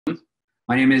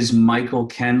My name is Michael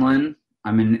Kenlin.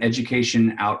 I'm an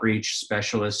education outreach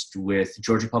specialist with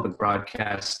Georgia Public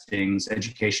Broadcasting's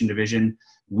Education Division.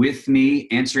 With me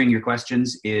answering your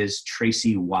questions is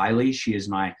Tracy Wiley. She is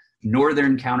my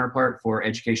northern counterpart for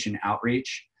education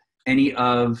outreach.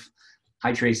 Hi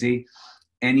Tracy.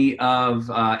 Any of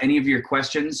your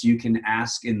questions you can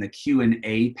ask in the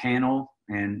Q&A panel.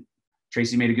 And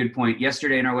Tracy made a good point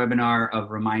yesterday in our webinar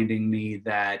of reminding me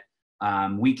that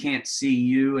we can't see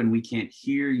you and we can't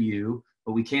hear you,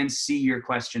 but we can see your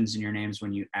questions and your names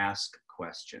when you ask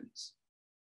questions.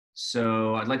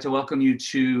 So I'd like to welcome you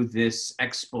to this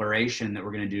exploration that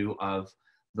we're going to do of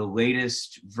the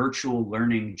latest virtual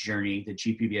learning journey that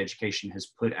GPB Education has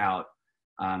put out,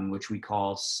 which we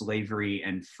call Slavery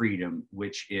and Freedom,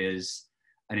 which is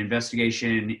an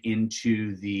investigation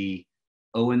into the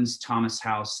Owens-Thomas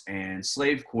House and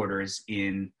Slave Quarters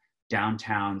in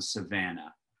downtown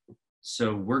Savannah.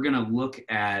 So we're going to look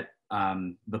at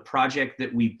the project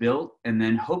that we built, and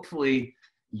then hopefully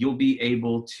you'll be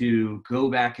able to go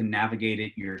back and navigate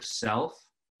it yourself.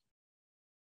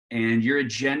 And your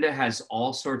agenda has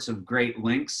all sorts of great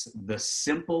links. The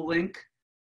simple link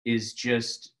is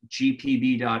just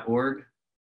gpb.org/OT,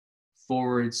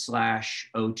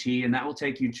 and that will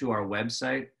take you to our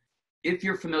website. If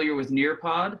you're familiar with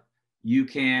Nearpod, you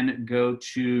can go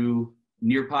to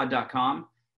nearpod.com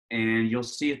and you'll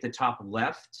see at the top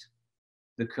left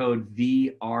the code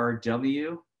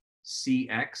VRWCX,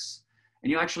 and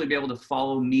you'll actually be able to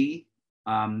follow me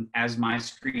as my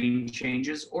screen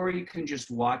changes, or you can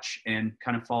just watch and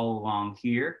kind of follow along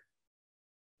here.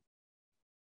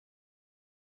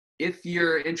 If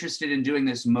you're interested in doing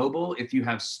this mobile, if you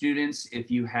have students, if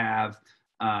you have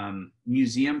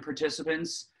museum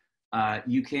participants,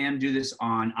 you can do this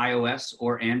on iOS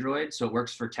or Android. So it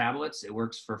works for tablets, it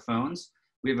works for phones.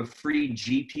 We have a free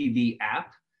GPB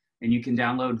app, and you can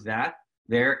download that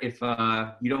there. If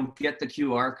you don't get the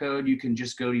QR code, you can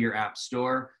just go to your app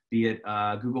store, be it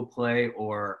Google Play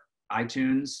or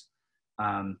iTunes,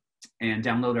 and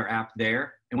download our app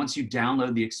there. And once you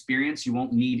download the experience, you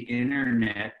won't need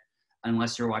internet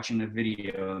unless you're watching a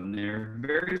video. And there are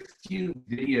very few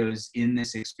videos in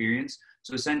this experience.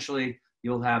 So essentially,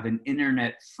 you'll have an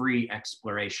internet-free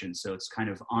exploration. So it's kind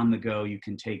of on the go. You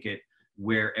can take it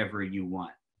wherever you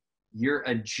want. Your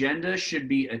agenda should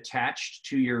be attached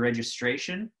to your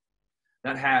registration.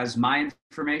 That has my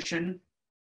information.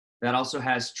 That also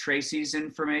has Tracy's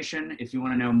information. If you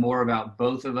want to know more about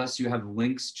both of us, you have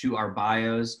links to our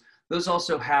bios. Those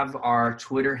also have our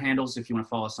Twitter handles. If you want to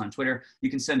follow us on Twitter, you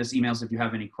can send us emails if you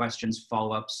have any questions,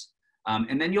 follow-ups.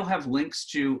 And then you'll have links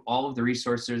to all of the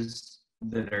resources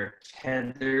that are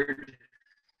tethered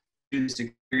to this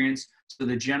experience. So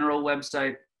the general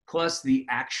website, plus the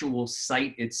actual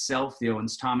site itself, the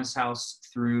Owens-Thomas House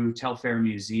through Telfair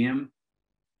Museum.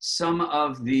 Some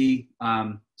of the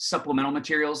supplemental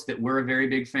materials that we're a very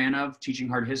big fan of, Teaching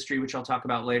Hard History, which I'll talk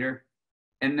about later.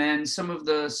 And then some of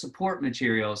the support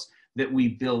materials that we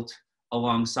built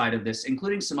alongside of this,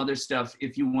 including some other stuff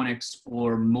if you want to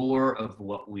explore more of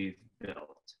what we've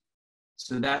built.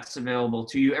 So that's available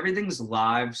to you. Everything's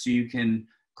live, so you can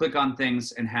click on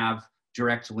things and have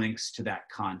direct links to that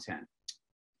content.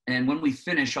 And when we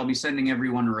finish, I'll be sending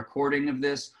everyone a recording of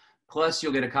this, plus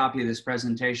you'll get a copy of this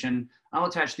presentation. I'll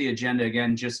attach the agenda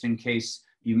again, just in case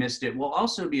you missed it. We'll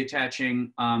also be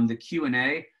attaching the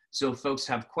Q&A, so if folks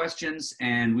have questions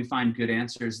and we find good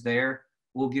answers there,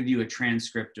 we'll give you a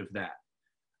transcript of that.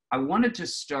 I wanted to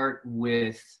start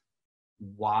with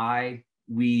why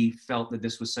we felt that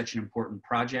this was such an important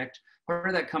project. Part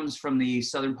of that comes from the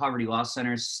Southern Poverty Law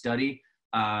Center's study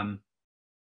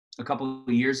a couple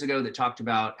of years ago that talked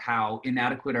about how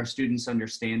inadequate our students'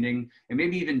 understanding, and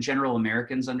maybe even general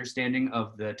Americans' understanding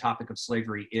of the topic of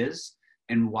slavery is,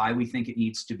 and why we think it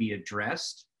needs to be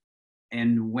addressed.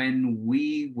 And when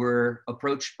we were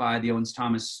approached by the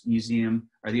Owens-Thomas Museum,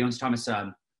 or the Owens-Thomas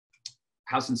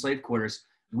House and Slave Quarters,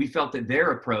 we felt that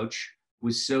their approach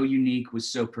was so unique,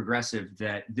 was so progressive,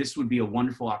 that this would be a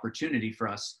wonderful opportunity for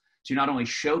us to not only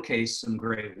showcase some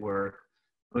great work,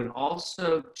 but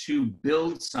also to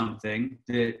build something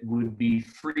that would be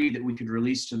free, that we could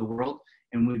release to the world,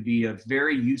 and would be a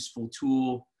very useful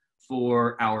tool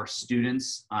for our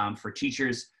students, for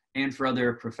teachers, and for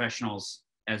other professionals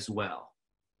as well.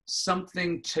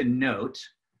 Something to note,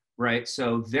 right?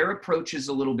 So their approach is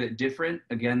a little bit different.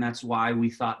 Again, that's why we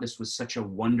thought this was such a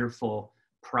wonderful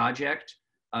project.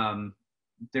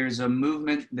 There's a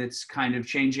movement that's kind of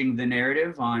changing the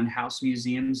narrative on house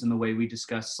museums and the way we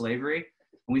discuss slavery.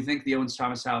 And we think the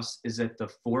Owens-Thomas House is at the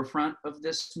forefront of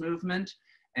this movement.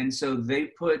 And so they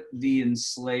put the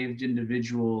enslaved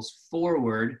individuals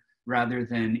forward rather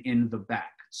than in the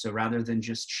back. So rather than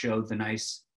just show the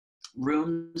nice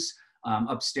rooms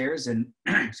upstairs and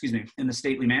excuse me, in the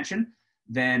stately mansion,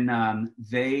 then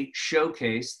they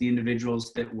showcase the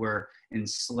individuals that were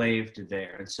enslaved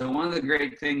there. And so one of the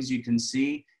great things you can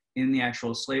see in the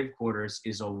actual slave quarters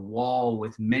is a wall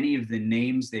with many of the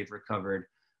names they've recovered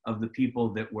of the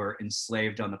people that were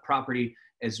enslaved on the property,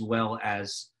 as well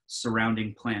as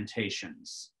surrounding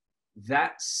plantations.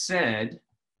 That said,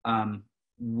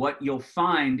 what you'll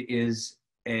find is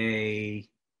a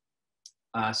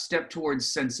step towards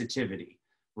sensitivity,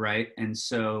 right? And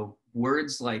so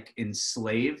words like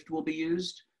enslaved will be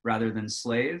used rather than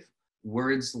slave.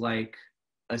 Words like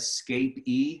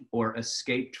escapee or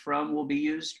escaped from will be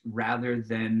used rather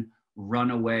than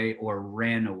run away or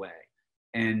ran away.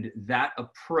 And that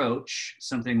approach,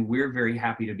 something we're very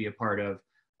happy to be a part of,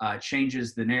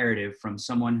 changes the narrative from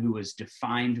someone who was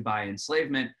defined by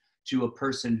enslavement to a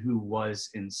person who was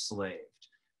enslaved.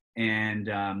 And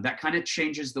that kind of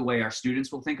changes the way our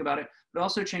students will think about it, but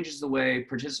also changes the way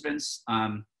participants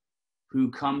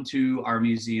who come to our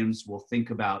museums will think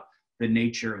about the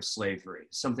nature of slavery,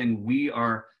 something we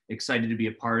are excited to be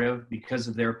a part of because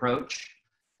of their approach.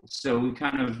 So we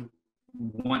kind of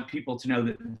want people to know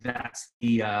that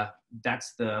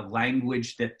that's the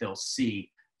language that they'll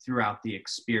see throughout the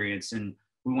experience, and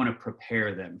we want to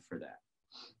prepare them for that.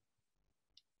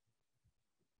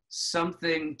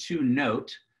 Something to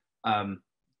note,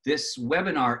 this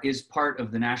webinar is part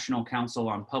of the National Council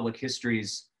on Public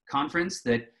History's conference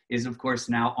that is, of course,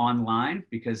 now online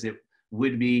because it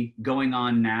would be going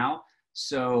on now.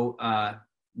 So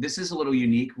this is a little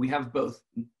unique. We have both,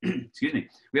 excuse me,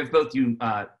 we have both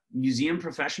museum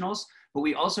professionals, but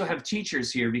we also have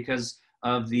teachers here because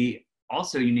of the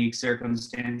also unique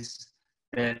circumstance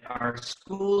that our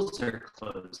schools are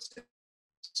closed.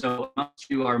 So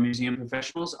to our museum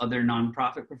professionals, other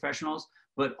nonprofit professionals,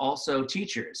 but also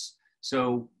teachers.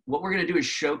 So what we're going to do is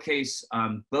showcase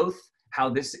both how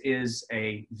this is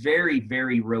a very,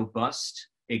 very robust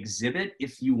exhibit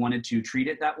if you wanted to treat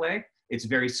it that way. It's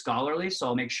very scholarly, so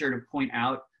I'll make sure to point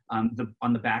out on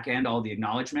the back end all the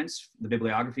acknowledgments, the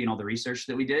bibliography, and all the research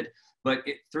that we did. But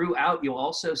throughout, you'll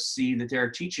also see that there are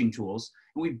teaching tools,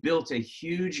 and we built a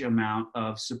huge amount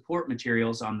of support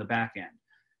materials on the back end.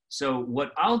 So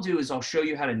what I'll do is I'll show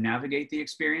you how to navigate the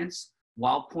experience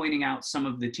while pointing out some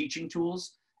of the teaching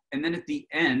tools. And then at the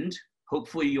end,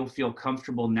 hopefully you'll feel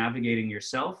comfortable navigating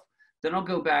yourself. Then I'll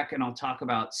go back and I'll talk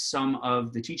about some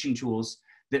of the teaching tools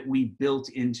that we built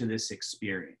into this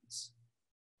experience.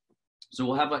 So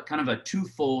we'll have a kind of a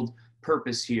twofold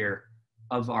purpose here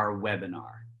of our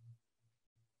webinar.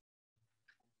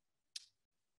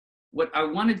 What I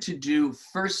wanted to do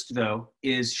first, though,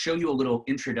 is show you a little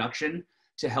introduction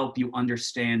to help you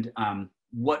understand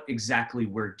what exactly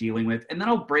we're dealing with, and then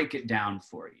I'll break it down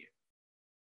for you.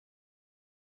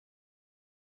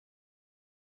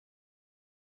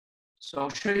 So I'll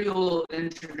show you a little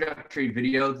introductory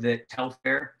video that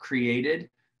Telfair created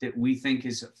that we think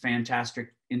is a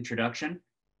fantastic introduction.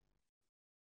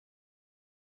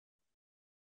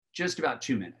 Just about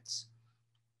 2 minutes.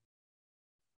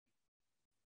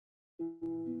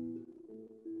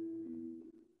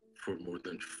 For more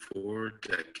than 4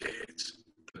 decades,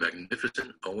 the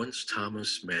magnificent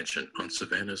Owens-Thomas mansion on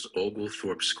Savannah's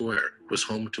Oglethorpe Square was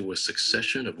home to a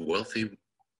succession of wealthy...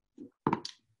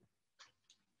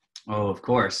 Oh, of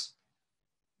course.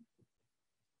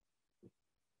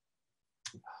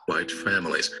 ...white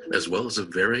families, as well as a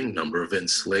varying number of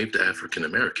enslaved African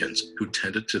Americans who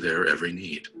tended to their every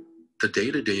need. The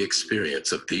day-to-day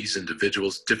experience of these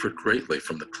individuals differed greatly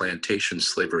from the plantation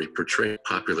slavery portrayed in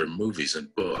popular movies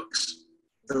and books.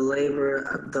 The labor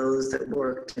of those that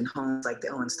worked in homes like the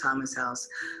Owens-Thomas House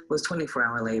was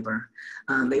 24-hour labor.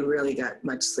 They rarely got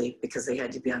much sleep because they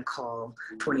had to be on call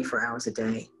 24 hours a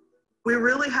day. We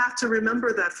really have to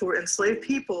remember that for enslaved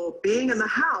people, being in the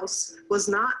house was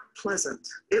not pleasant.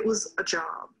 It was a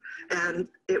job, and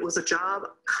it was a job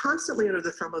constantly under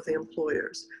the thumb of the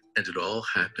employers. And it all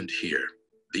happened here.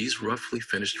 These roughly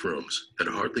finished rooms that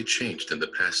hardly changed in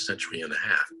the past century and a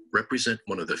half represent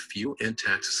one of the few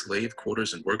intact slave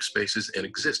quarters and workspaces in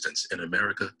existence in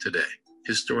America today.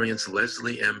 Historians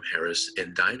Leslie M. Harris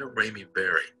and Dinah Ramey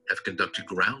Berry have conducted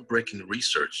groundbreaking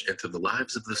research into the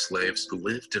lives of the slaves who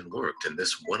lived and worked in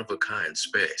this one-of-a-kind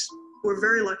space. We're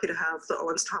very lucky to have the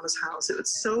Owens-Thomas House. It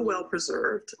was so well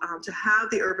preserved. To have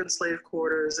the urban slave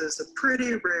quarters is a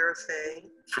pretty rare thing.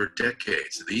 For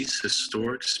decades, these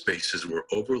historic spaces were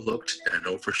overlooked and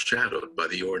overshadowed by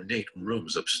the ornate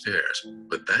rooms upstairs,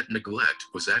 but that neglect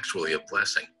was actually a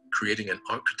blessing. creating an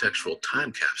architectural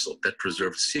time capsule that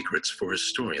preserved secrets for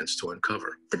historians to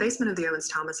uncover. The basement of the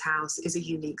Owens-Thomas House is a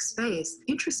unique space,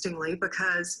 interestingly,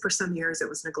 because for some years it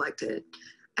was neglected.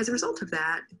 As a result of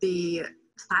that, the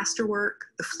plasterwork,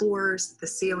 the floors, the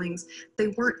ceilings, they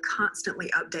weren't constantly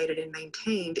updated and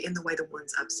maintained in the way the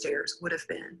ones upstairs would have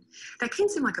been. That can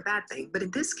seem like a bad thing, but in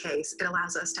this case, it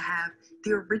allows us to have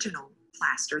the original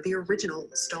plaster, the original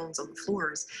stones on the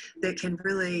floors that can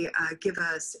really give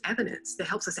us evidence that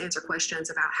helps us answer questions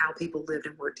about how people lived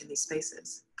and worked in these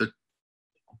spaces.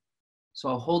 So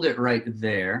I'll hold it right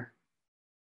there.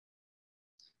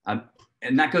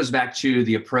 And that goes back to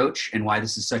the approach and why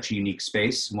this is such a unique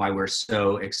space and why we're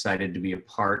so excited to be a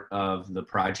part of the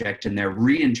project and their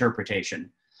reinterpretation.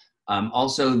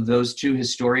 Also, those two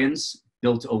historians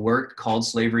built a work called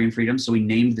Slavery and Freedom, so we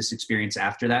named this experience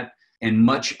after that. And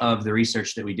much of the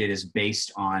research that we did is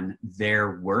based on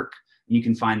their work. You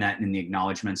can find that in the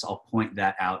acknowledgements. I'll point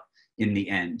that out in the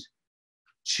end.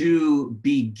 To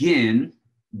begin,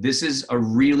 this is a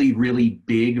really, really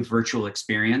big virtual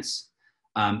experience.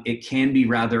 It can be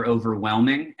rather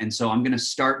overwhelming. And so I'm going to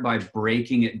start by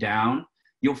breaking it down.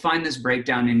 You'll find this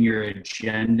breakdown in your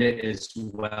agenda as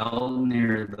well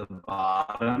near the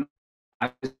bottom.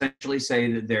 I would essentially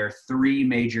say that there are three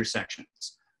major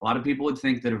sections. A lot of people would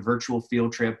think that a virtual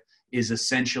field trip is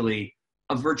essentially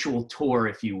a virtual tour,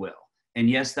 if you will. And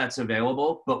yes, that's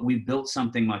available, but we built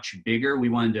something much bigger. We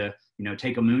wanted to,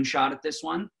 take a moonshot at this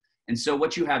one. And so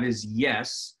what you have is,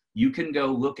 yes, you can go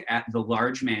look at the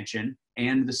large mansion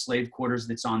and the slave quarters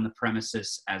that's on the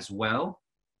premises as well.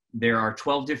 There are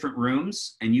 12 different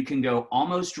rooms, and you can go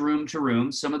almost room to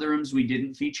room. Some of the rooms we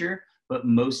didn't feature, but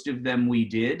most of them we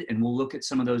did, and we'll look at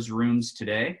some of those rooms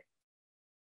today.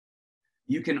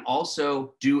 You can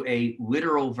also do a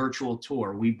literal virtual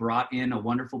tour. We brought in a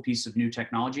wonderful piece of new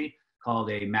technology called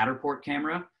a Matterport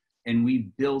camera, and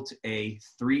we built a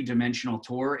 3-dimensional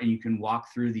tour, and you can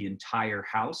walk through the entire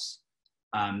house.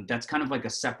 That's kind of like a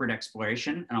separate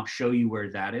exploration, and I'll show you where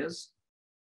that is.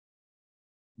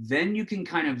 Then you can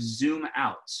kind of zoom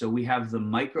out. So we have the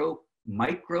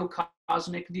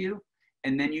microcosmic view,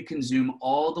 and then you can zoom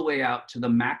all the way out to the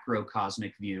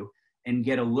macrocosmic view and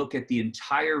get a look at the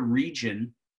entire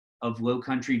region of Low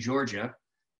Country, Georgia,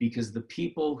 because the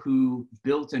people who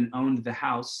built and owned the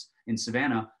house in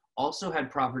Savannah also had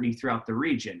property throughout the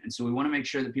region. And so we want to make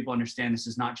sure that people understand this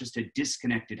is not just a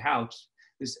disconnected house.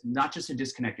 It's not just a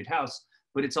disconnected house,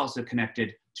 but it's also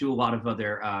connected to a lot of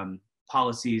other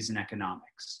policies and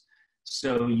economics.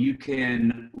 So you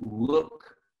can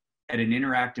look at an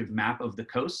interactive map of the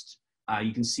coast.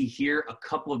 You can see here a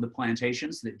couple of the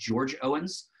plantations that George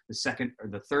Owens,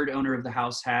 the third owner of the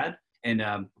house, had. And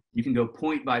you can go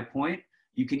point by point.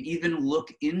 You can even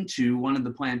look into one of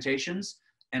the plantations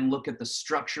and look at the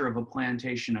structure of a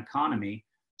plantation economy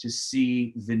to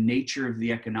see the nature of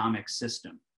the economic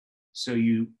system. So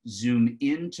you zoom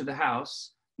into the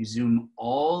house, you zoom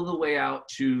all the way out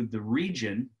to the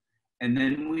region, and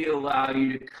then we allow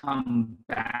you to come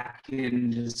back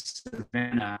into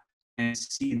Savannah and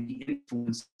see the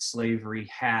influence slavery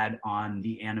had on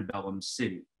the antebellum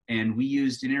city. And we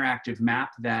used an interactive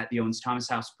map that the Owens-Thomas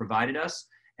House provided us,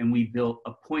 and we built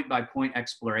a point-by-point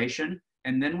exploration.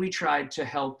 And then we tried to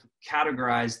help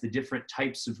categorize the different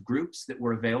types of groups that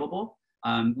were available.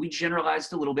 We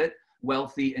generalized a little bit: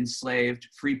 wealthy, enslaved,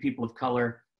 free people of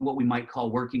color, what we might call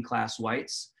working class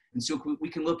whites. And so we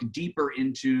can look deeper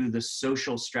into the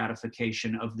social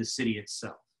stratification of the city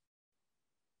itself.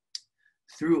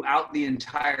 Throughout the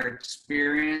entire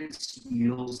experience,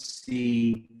 you'll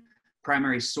see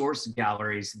primary source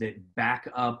galleries that back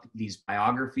up these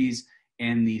biographies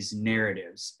and these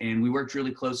narratives. And we worked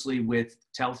really closely with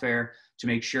Telfair to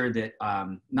make sure that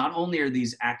not only are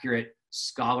these accurate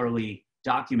scholarly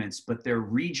documents, but they're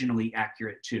regionally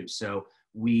accurate too. So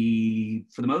we,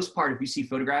 for the most part, if you see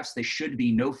photographs, they should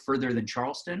be no further than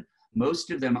Charleston. Most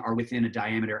of them are within a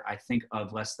diameter, I think,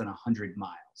 of less than 100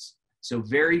 miles. So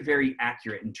very, very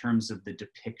accurate in terms of the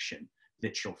depiction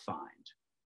that you'll find.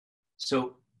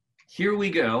 So here we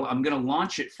go. I'm going to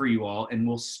launch it for you all, and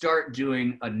we'll start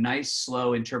doing a nice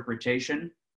slow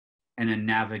interpretation and a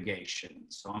navigation.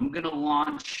 So I'm going to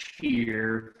launch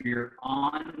here. If you're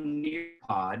on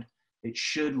Nearpod, it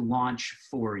should launch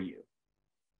for you.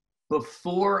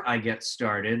 Before I get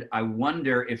started, I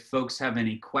wonder if folks have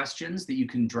any questions that you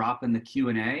can drop in the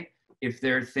Q&A. If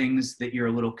there are things that you're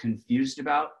a little confused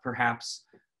about, perhaps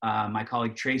my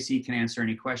colleague Tracy can answer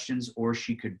any questions, or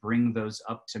she could bring those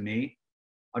up to me.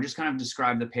 I'll just kind of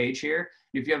describe the page here.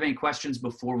 If you have any questions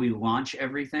before we launch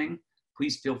everything,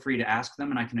 please feel free to ask them,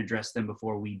 and I can address them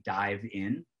before we dive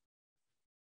in.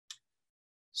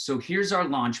 So here's our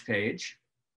launch page.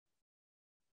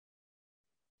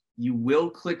 you will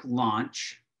click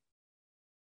launch,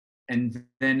 and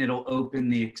then it'll open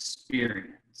the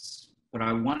experience. But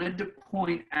I wanted to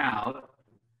point out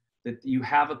that you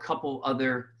have a couple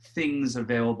other things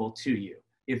available to you.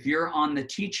 If you're on the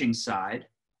teaching side,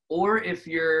 or if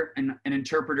you're an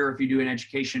interpreter, if you do an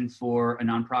education for a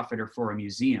nonprofit or for a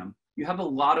museum, you have a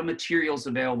lot of materials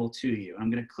available to you. And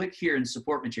I'm going to click here in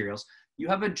support materials. You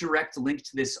have a direct link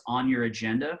to this on your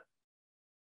agenda.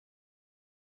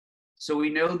 So we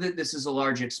know that this is a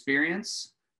large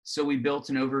experience. So we built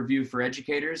an overview for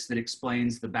educators that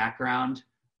explains the background.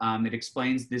 It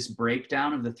explains this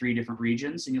breakdown of the 3 different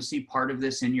regions, and you'll see part of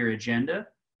this in your agenda.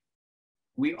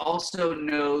 We also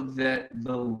know that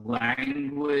the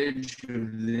language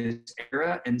of this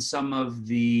era and some of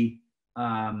the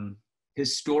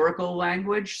historical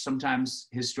language, sometimes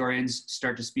historians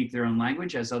start to speak their own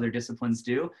language, as other disciplines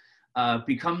do,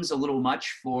 becomes a little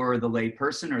much for the lay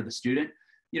person or the student.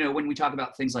 You know, when we talk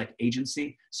about things like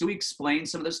agency, so we explain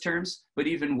some of those terms, but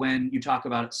even when you talk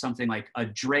about something like a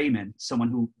drayman, someone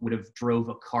who would have drove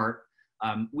a cart,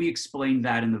 we explain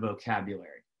that in the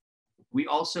vocabulary. We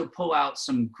also pull out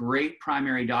some great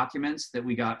primary documents that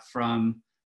we got from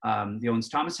the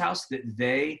Owens-Thomas House that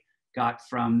they got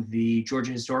from the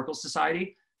Georgia Historical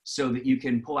Society, so that you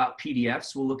can pull out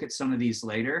PDFs. We'll look at some of these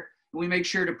later. And we make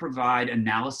sure to provide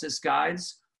analysis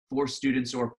guides for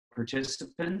students or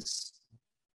participants.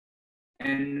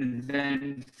 And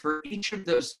then for each of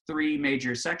those 3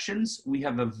 major sections, we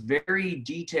have a very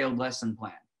detailed lesson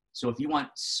plan. So if you want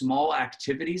small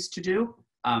activities to do,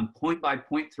 point by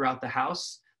point throughout the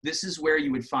house, this is where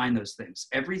you would find those things.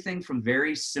 Everything from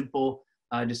very simple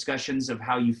discussions of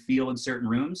how you feel in certain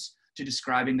rooms to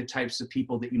describing the types of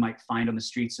people that you might find on the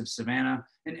streets of Savannah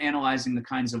and analyzing the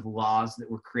kinds of laws that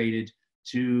were created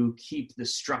to keep the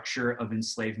structure of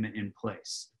enslavement in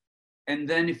place. And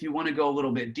then if you want to go a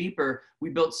little bit deeper,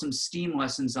 we built some STEAM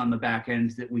lessons on the back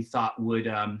end that we thought would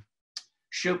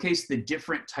showcase the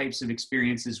different types of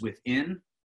experiences within.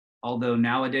 Although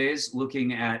nowadays,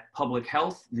 looking at public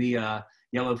health, the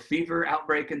yellow fever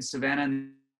outbreak in Savannah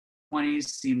in the 20s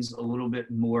seems a little bit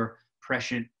more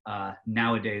prescient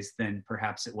nowadays than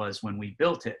perhaps it was when we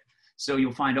built it. So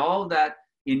you'll find all of that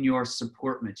in your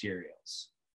support materials.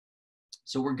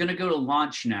 So we're going to go to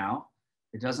launch now.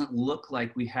 It doesn't look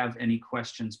like we have any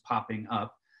questions popping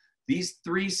up. These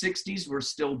 360s we're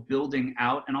still building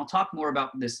out, and I'll talk more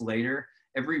about this later.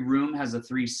 Every room has a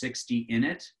 360 in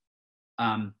it.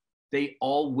 They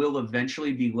all will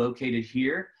eventually be located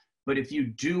here, but if you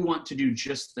do want to do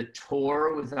just the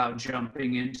tour without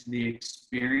jumping into the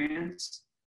experience,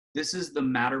 this is the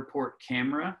Matterport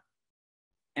camera,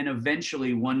 and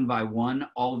eventually one by one,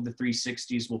 all of the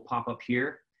 360s will pop up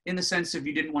here. In the sense, if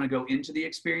you didn't want to go into the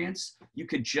experience, you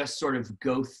could just sort of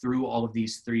go through all of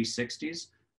these 360s,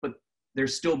 but they're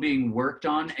still being worked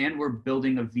on, and we're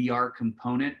building a VR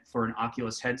component for an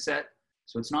Oculus headset.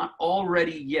 So it's not all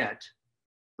ready yet,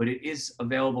 but it is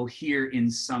available here in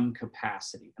some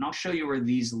capacity. And I'll show you where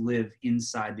these live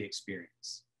inside the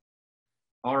experience.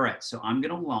 All right, so I'm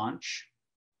gonna launch.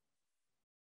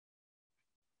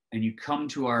 And you come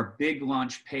to our big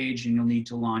launch page, and you'll need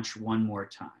to launch one more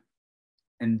time.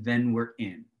 And then we're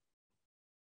in.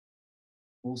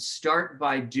 We'll start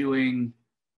by doing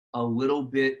a little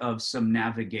bit of some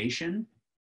navigation,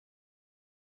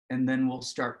 and then we'll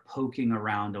start poking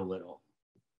around a little.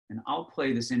 And I'll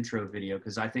play this intro video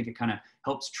because I think it kind of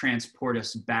helps transport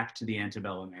us back to the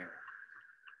antebellum era.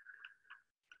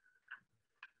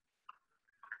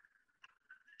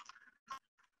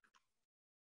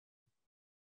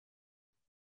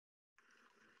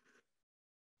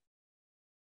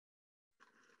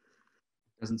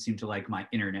 Doesn't seem to like my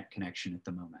internet connection at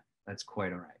the moment. That's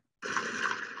quite all right.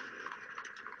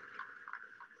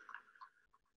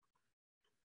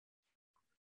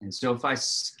 And so if I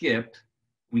skip,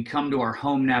 we come to our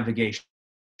home navigation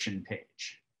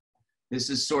page. This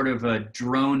is sort of a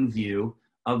drone view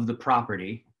of the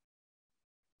property.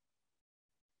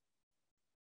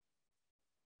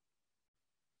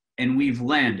 And we've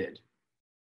landed.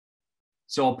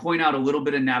 So I'll point out a little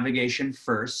bit of navigation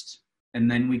first, and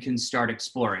then we can start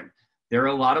exploring. There are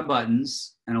a lot of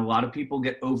buttons, and a lot of people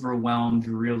get overwhelmed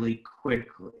really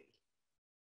quickly.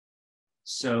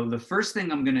 So the first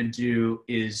thing I'm gonna do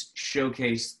is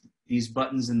showcase these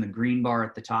buttons in the green bar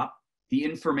at the top. The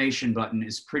information button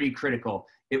is pretty critical.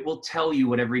 It will tell you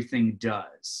what everything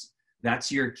does.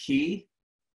 That's your key.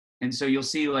 And so you'll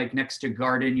see, like next to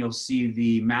garden, you'll see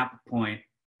the map point,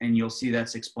 and you'll see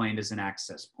that's explained as an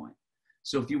access point.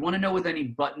 So if you wanna know what any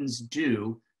buttons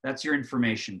do, that's your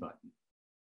information button.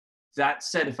 That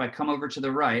said, if I come over to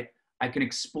the right, I can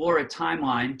explore a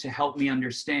timeline to help me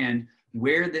understand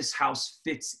where this house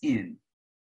fits in.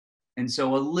 And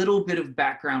so a little bit of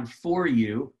background for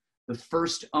you. The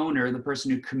first owner, the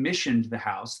person who commissioned the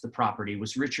house, the property,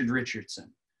 was Richard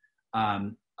Richardson,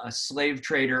 a slave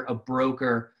trader, a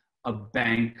broker, a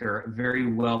banker, a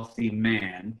very wealthy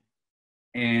man.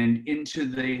 And into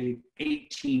the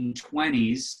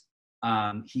 1820s,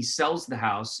 he sells the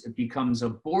house. It becomes a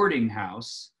boarding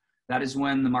house. That is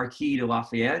when the Marquis de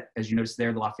Lafayette, as you notice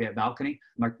there, the Lafayette balcony,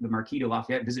 the Marquis de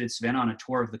Lafayette visited Savannah on a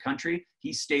tour of the country.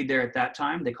 He stayed there at that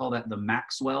time. They call that the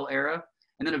Maxwell era.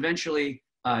 And then eventually,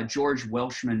 George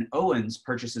Welshman Owens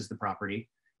purchases the property.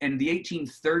 And the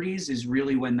 1830s is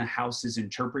really when the house is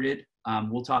interpreted.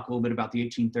 We'll talk a little bit about the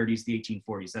 1830s, the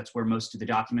 1840s. That's where most of the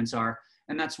documents are.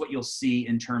 And that's what you'll see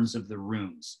in terms of the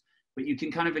rooms. But you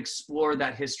can kind of explore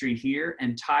that history here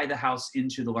and tie the house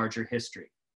into the larger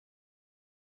history.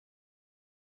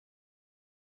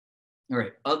 All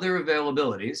right, other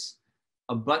availabilities.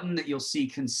 A button that you'll see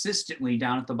consistently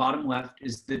down at the bottom left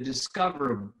is the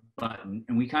Discover button.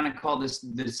 And we kind of call this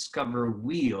the Discover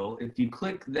wheel. If you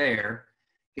click there,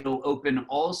 it'll open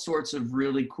all sorts of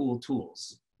really cool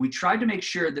tools. We tried to make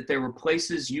sure that there were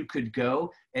places you could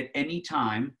go at any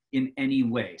time in any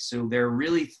way. So there are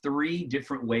really 3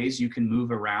 different ways you can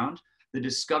move around. The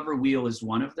Discover wheel is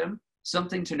one of them.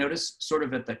 Something to notice sort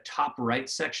of at the top right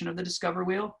section of the Discover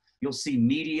wheel, you'll see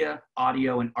media,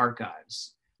 audio, and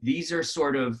archives. These are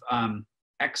sort of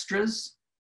extras.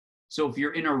 So if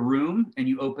you're in a room and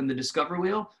you open the Discover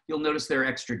wheel, you'll notice there are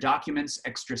extra documents,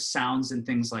 extra sounds, and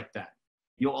things like that.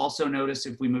 You'll also notice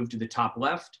if we move to the top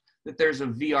left, that there's a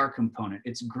VR component.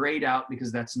 It's grayed out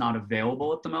because that's not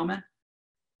available at the moment,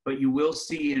 but you will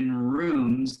see in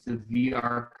rooms the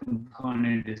VR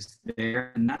component is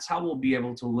there, and that's how we'll be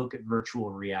able to look at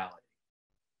virtual reality.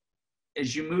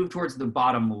 As you move towards the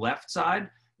bottom left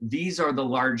side, these are the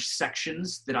large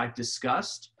sections that I've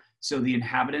discussed. So the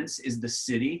inhabitants is the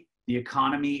city, the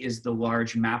economy is the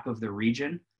large map of the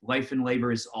region, life and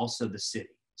labor is also the city.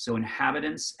 So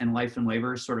inhabitants and life and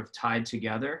labor are sort of tied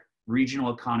together.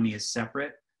 Regional economy is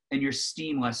separate, and your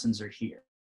STEAM lessons are here.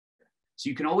 So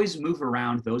you can always move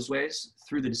around those ways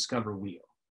through the Discover wheel.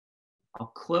 I'll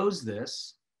close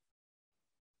this.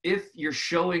 If you're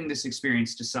showing this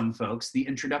experience to some folks, the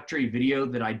introductory video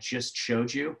that I just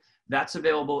showed you, that's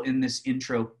available in this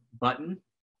intro button.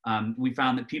 We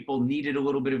found that people needed a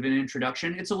little bit of an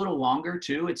introduction. It's a little longer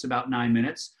too, it's about 9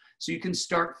 minutes. So you can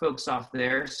start folks off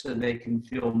there so they can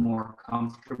feel more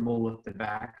comfortable with the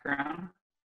background.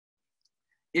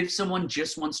 If someone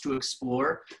just wants to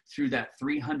explore through that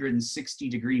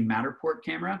 360-degree Matterport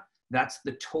camera, that's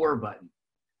the tour button.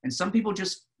 And some people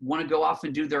just want to go off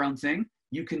and do their own thing.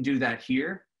 You can do that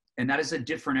here. And that is a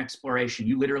different exploration.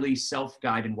 You literally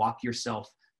self-guide and walk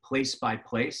yourself place by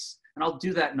place. And I'll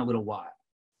do that in a little while.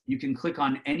 You can click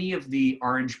on any of the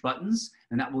orange buttons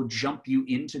and that will jump you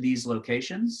into these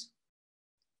locations.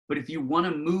 But if you want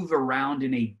to move around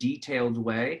in a detailed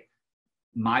way,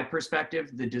 my perspective,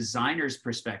 the designer's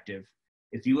perspective,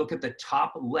 if you look at the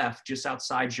top left, just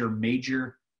outside your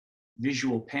major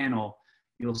visual panel,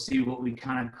 you'll see what we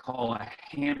kind of call a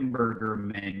hamburger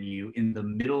menu in the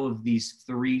middle of these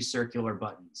 3 circular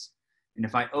buttons. And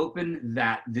if I open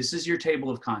that, this is your table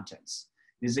of contents.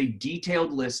 It is a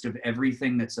detailed list of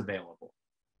everything that's available.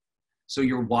 So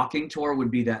your walking tour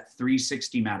would be that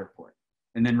 360 Matterport.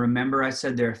 And then remember I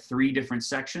said there are 3 different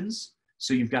sections.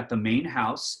 So you've got the main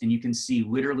house, and you can see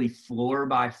literally floor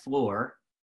by floor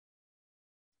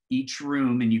each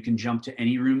room, and you can jump to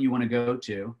any room you want to go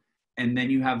to. And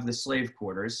then you have the slave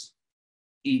quarters,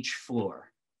 each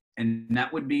floor. And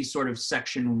that would be sort of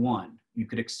section 1. You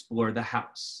could explore the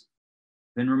house.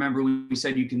 Then remember we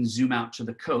said you can zoom out to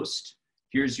the coast.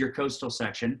 Here's your coastal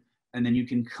section. And then you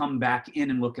can come back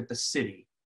in and look at the city.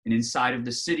 And inside of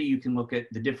the city, you can look at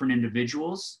the different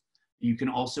individuals. You can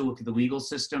also look at the legal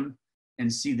system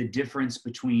and see the difference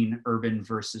between urban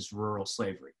versus rural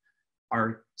slavery.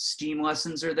 Our STEAM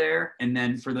lessons are there. And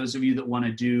then for those of you that want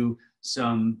to do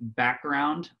some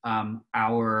background,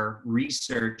 our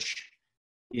research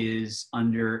is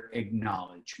under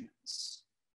acknowledgements.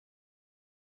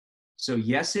 So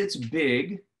yes, it's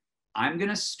big. I'm going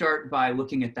to start by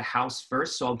looking at the house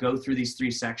first. So I'll go through these 3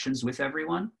 sections with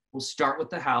everyone. We'll start with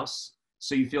the house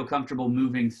so you feel comfortable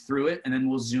moving through it, and then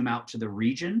we'll zoom out to the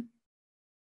region.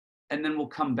 And then we'll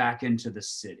come back into the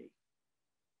city.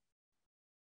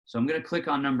 So I'm going to click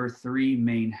on number 3,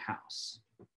 main house.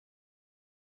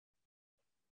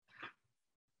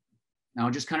 Now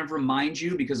I'll just kind of remind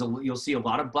you, because you'll see a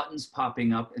lot of buttons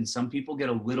popping up, and some people get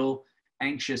a little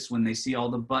anxious when they see all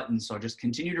the buttons. So I'll just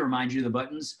continue to remind you the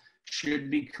buttons should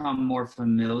become more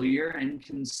familiar and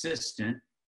consistent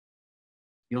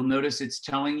You'll notice it's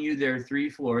telling you there are 3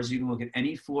 floors. You can look at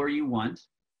any floor you want.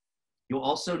 You'll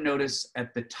also notice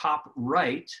at the top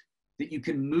right that you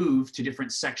can move to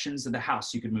different sections of the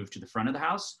house. You could move to the front of the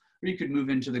house, or you could move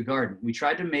into the garden. We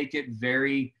tried to make it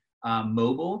very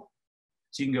mobile.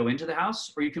 So you can go into the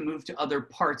house, or you can move to other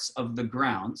parts of the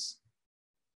grounds.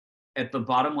 At the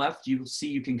bottom left, you'll see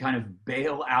you can kind of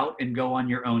bail out and go on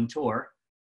your own tour.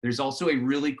 There's also a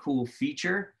really cool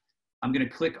feature. I'm going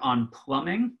to click on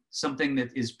plumbing, something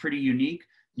that is pretty unique.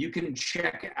 You can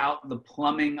check out the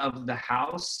plumbing of the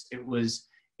house. It was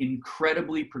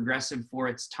incredibly progressive for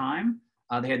its time.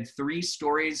 They had 3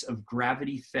 stories of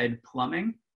gravity-fed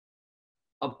plumbing.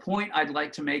 A point I'd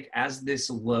like to make as this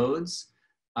loads,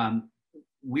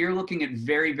 we're looking at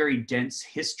very, very dense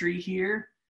history here.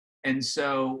 And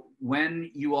so when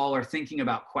you all are thinking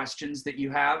about questions that you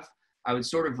have, I would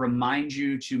sort of remind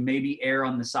you to maybe err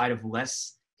on the side of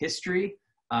less history.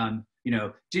 You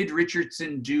know, did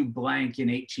Richardson do blank in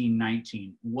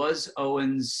 1819? Was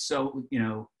Owens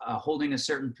holding a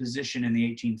certain position in the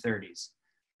 1830s?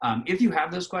 If you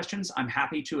have those questions, I'm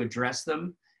happy to address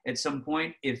them at some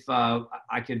point. If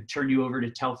I could turn you over to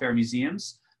Telfair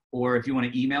Museums, or if you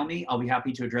want to email me, I'll be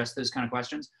happy to address those kind of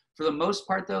questions. For the most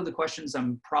part though, the questions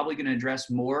I'm probably going to address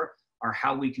more are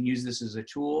how we can use this as a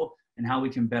tool and how we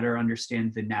can better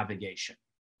understand the navigation.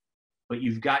 But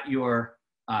you've got your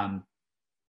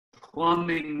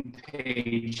plumbing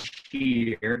page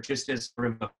here, just as sort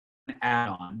of an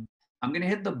add-on. I'm going to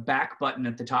hit the back button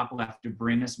at the top left to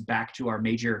bring us back to our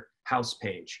major house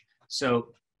page.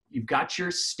 So you've got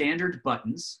your standard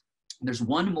buttons. There's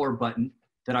one more button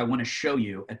that I want to show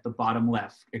you at the bottom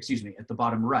left, excuse me, at the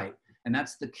bottom right, and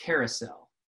that's the carousel.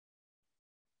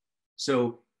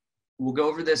 So we'll go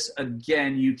over this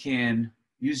again. You can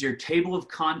use your table of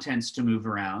contents to move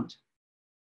around.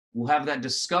 We'll have that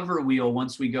discover wheel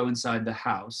once we go inside the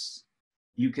house.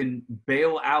 You can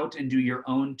bail out and do your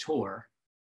own tour.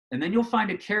 And then you'll find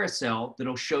a carousel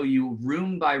that'll show you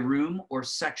room by room or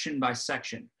section by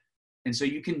section. And so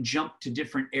you can jump to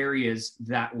different areas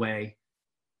that way,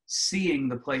 seeing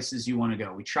the places you want to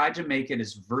go. We tried to make it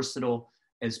as versatile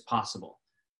as possible.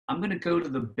 I'm going to go to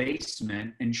the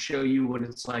basement and show you what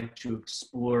it's like to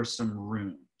explore some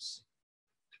rooms.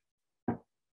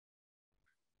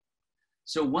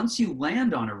 So once you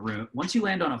land on a room, once you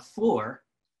land on a floor,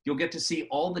 you'll get to see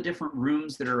all the different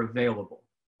rooms that are available.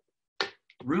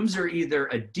 Rooms are either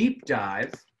a deep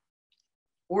dive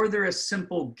or they're a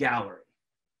simple gallery.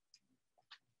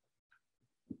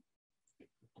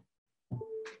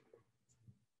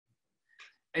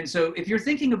 And so if you're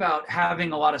thinking about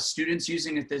having a lot of students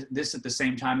using this at the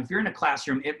same time, if you're in a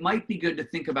classroom, it might be good to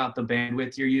think about the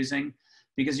bandwidth you're using,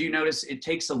 because you notice it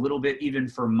takes a little bit even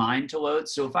for mine to load.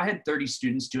 So if I had 30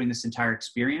 students doing this entire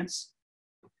experience,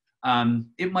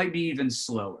 it might be even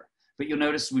slower. But you'll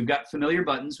notice we've got familiar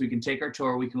buttons. We can take our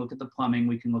tour, we can look at the plumbing,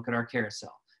 we can look at our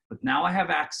carousel. But now I have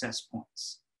access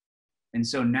points. And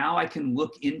so now I can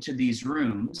look into these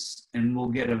rooms and we'll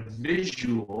get a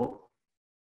visual.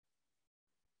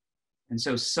 And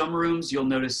so some rooms you'll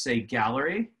notice say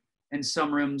gallery, and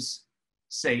some rooms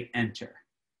say enter.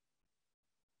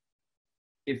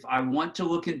 If I want to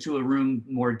look into a room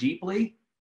more deeply,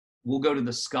 we'll go to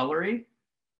the scullery.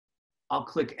 I'll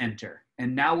click enter.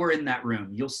 And now we're in that room.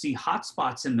 You'll see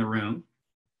hotspots in the room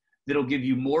that'll give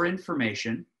you more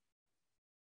information.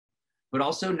 But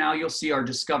also now you'll see our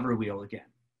discover wheel again.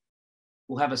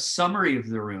 We'll have a summary of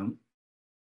the room.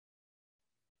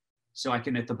 So I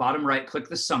can, at the bottom right, click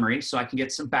the summary so I can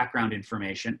get some background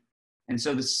information. And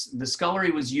so the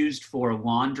scullery was used for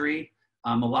laundry.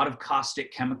 A lot of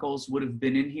caustic chemicals would have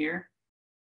been in here.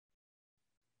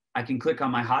 I can click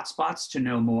on my hotspots to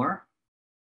know more.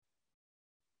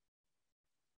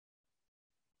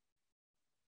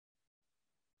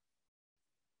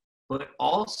 But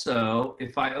also,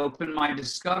 if I open my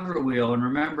discover wheel, and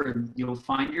remember, you'll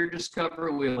find your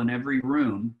discover wheel in every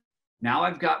room. Now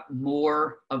I've got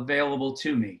more available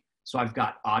to me. So I've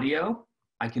got audio.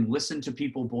 I can listen to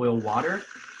people boil water.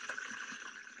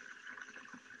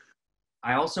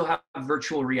 I also have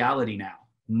virtual reality now.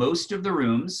 Most of the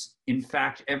rooms, in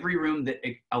fact, every room that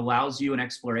allows you an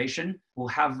exploration will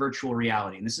have virtual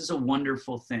reality. And this is a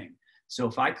wonderful thing. So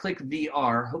if I click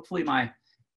VR, hopefully my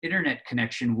internet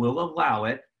connection will allow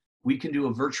it. We can do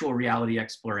a virtual reality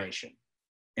exploration.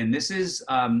 And this is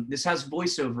this has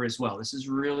voiceover as well. This is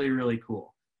really, really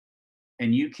cool.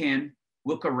 And you can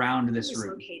look around this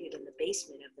room. It is located in the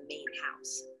basement of the main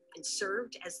house and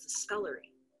served as the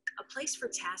scullery, a place for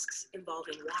tasks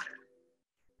involving water.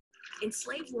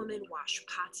 Enslaved women washed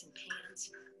pots and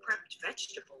pans, prepped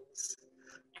vegetables,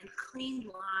 and cleaned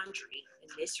laundry in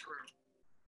this room.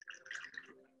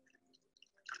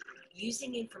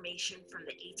 Using information from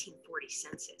the 1840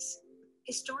 census,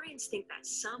 historians think that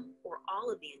some or all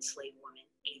of the enslaved women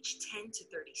aged 10 to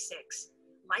 36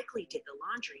 likely did the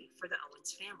laundry for the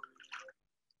Owens family.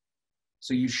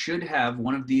 So you should have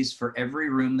one of these for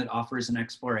every room that offers an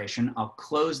exploration. I'll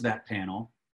close that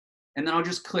panel, and then I'll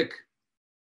just click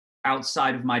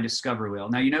outside of my discover wheel.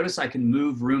 Now you notice I can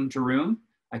move room to room.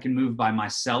 I can move by my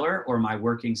cellar or my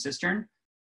working cistern.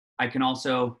 I can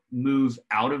also move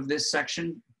out of this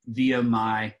section via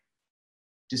my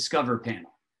discover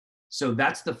panel. So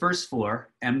that's the first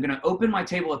floor. I'm gonna open my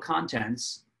table of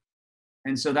contents.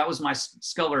 And so that was my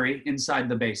scullery inside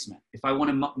the basement. If I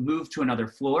wanna move to another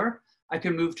floor, I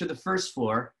can move to the first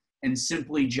floor and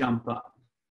simply jump up.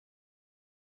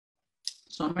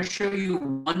 So I'm gonna show you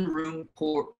one room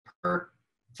per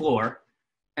floor,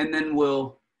 and then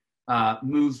we'll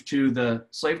move to the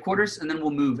slave quarters, and then we'll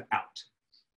move out.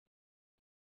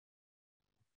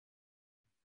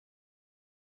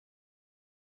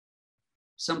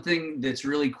 Something that's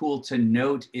really cool to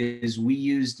note is we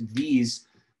used these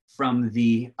from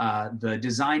the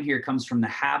design here comes from the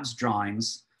Habs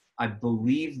drawings. I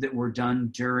believe that were done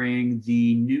during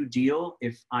the New Deal,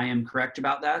 if I am correct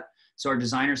about that. So our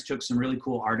designers took some really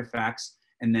cool artifacts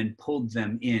and then pulled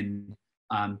them in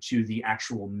to the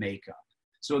actual makeup.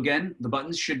 So again, the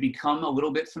buttons should become a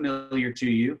little bit familiar to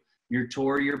you. Your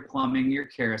tour, your plumbing, your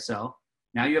carousel.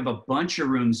 Now you have a bunch of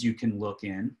rooms you can look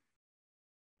in.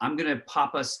 I'm gonna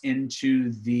pop us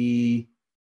into the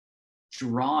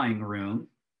drawing room.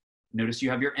 Notice you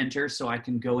have your enter, so I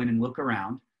can go in and look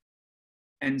around.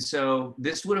 And so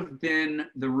this would have been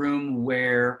the room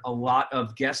where a lot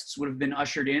of guests would have been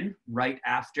ushered in right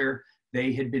after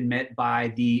they had been met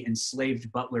by the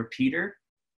enslaved butler, Peter.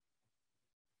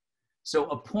 So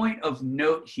a point of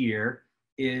note here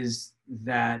is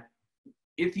that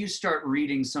if you start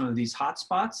reading some of these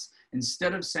hotspots,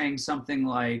 instead of saying something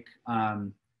like,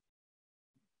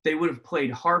 they would have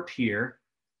played harp here,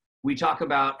 we talk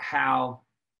about how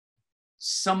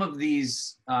some of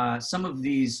these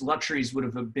luxuries would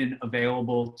have been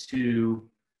available to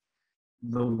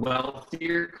the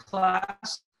wealthier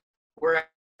class, whereas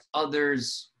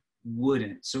others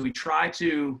wouldn't. So we try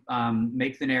to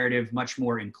make the narrative much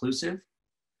more inclusive.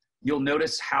 You'll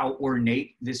notice how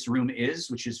ornate this room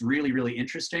is, which is really, really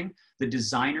interesting. The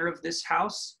designer of this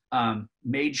house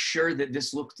made sure that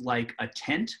this looked like a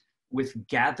tent with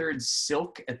gathered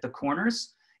silk at the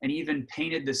corners, and even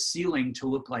painted the ceiling to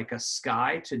look like a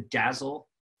sky to dazzle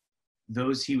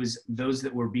those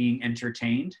that were being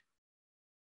entertained.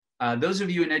 Those of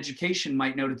you in education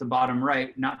might note at the bottom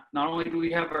right, not only do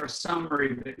we have our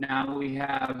summary, but now we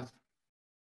have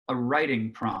a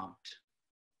writing prompt.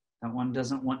 That one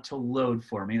doesn't want to load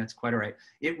for me, that's quite all right.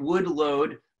 It would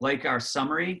load like our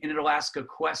summary, and it'll ask a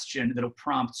question that'll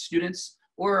prompt students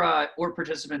or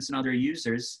participants and other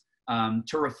users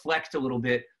to reflect a little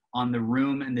bit on the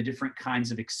room and the different kinds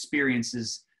of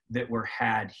experiences that were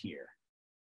had here.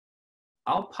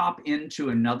 I'll pop into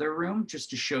another room just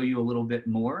to show you a little bit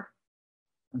more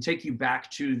and take you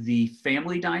back to the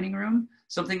family dining room.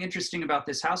 Something interesting about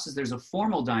this house is there's a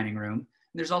formal dining room, and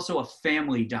there's also a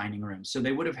family dining room. So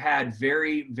they would have had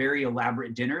very, very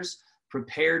elaborate dinners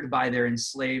prepared by their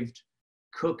enslaved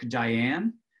cook,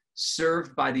 Diane,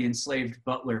 served by the enslaved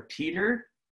butler, Peter.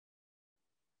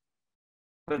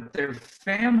 But their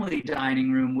family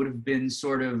dining room would have been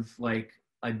sort of like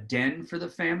a den for the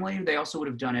family. They also would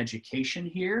have done education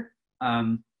here.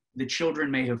 The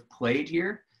children may have played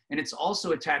here. And it's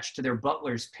also attached to their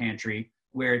butler's pantry,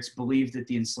 where it's believed that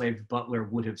the enslaved butler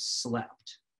would have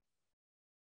slept.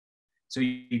 So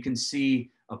you can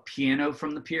see a piano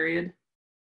from the period,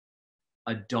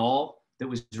 a doll that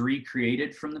was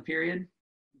recreated from the period.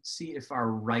 Let's see if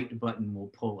our right button will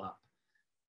pull up.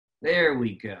 There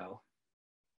we go.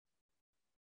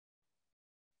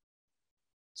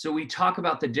 So we talk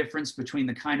about the difference between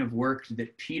the kind of work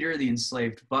that Peter, the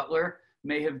enslaved butler,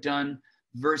 may have done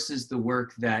versus the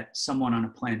work that someone on a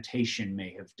plantation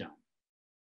may have done.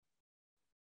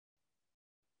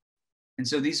 And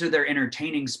so these are their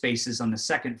entertaining spaces on the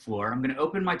second floor. I'm going to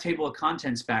open my table of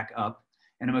contents back up,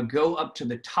 and I'm going to go up to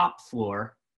the top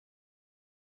floor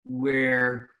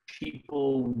where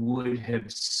people would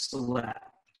have slept.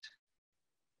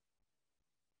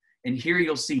 And here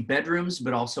you'll see bedrooms,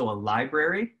 but also a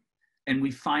library. And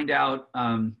we find out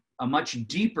a much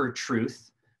deeper truth.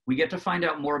 We get to find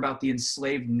out more about the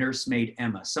enslaved nursemaid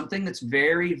Emma. Something that's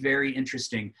very, very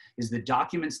interesting is the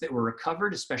documents that were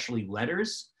recovered, especially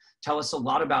letters, tell us a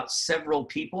lot about several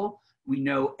people. We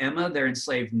know Emma, their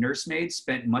enslaved nursemaid,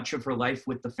 spent much of her life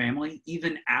with the family.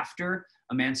 Even after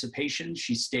emancipation,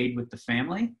 she stayed with the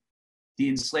family. the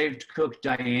enslaved cook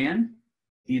Diane,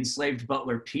 the enslaved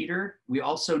butler Peter. We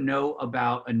also know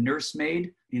about a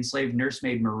nursemaid, the enslaved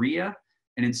nursemaid Maria,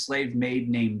 an enslaved maid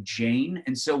named Jane.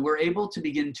 And so we're able to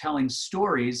begin telling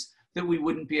stories that we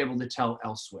wouldn't be able to tell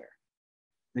elsewhere.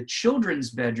 The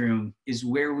children's bedroom is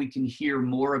where we can hear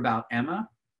more about Emma.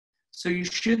 So you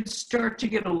should start to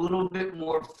get a little bit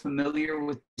more familiar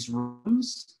with these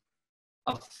rooms,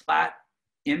 a flat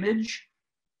image,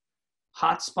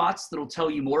 hotspots that'll tell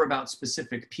you more about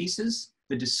specific pieces.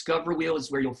 The Discover Wheel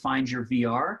is where you'll find your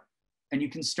VR, and you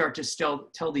can start to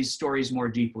tell these stories more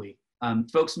deeply.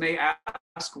 Folks may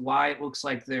ask why it looks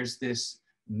like there's this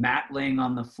mat laying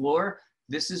on the floor.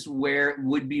 This is where it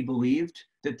would be believed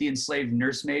that the enslaved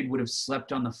nursemaid would have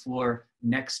slept on the floor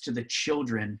next to the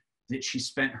children that she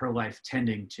spent her life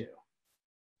tending to.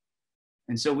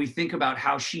 And so we think about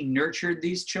how she nurtured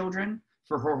these children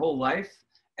for her whole life,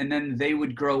 and then they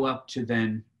would grow up to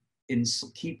then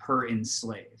keep her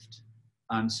enslaved.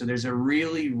 So there's a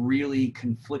really, really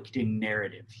conflicting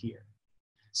narrative here.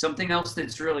 Something else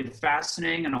that's really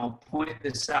fascinating, and I'll point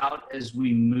this out as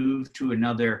we move to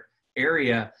another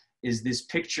area, is this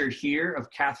picture here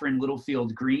of Catherine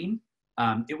Littlefield Green.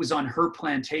 It was on her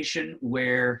plantation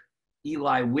where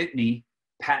Eli Whitney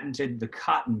patented the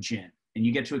cotton gin, and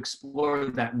you get to explore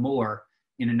that more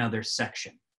in another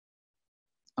section.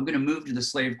 I'm going to move to the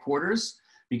slave quarters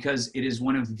because it is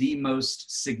one of the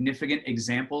most significant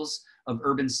examples of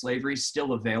urban slavery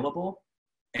still available.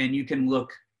 And you can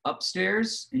look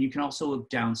upstairs and you can also look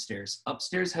downstairs.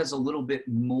 Upstairs has a little bit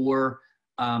more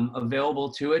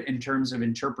available to it in terms of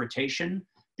interpretation,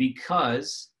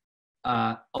 because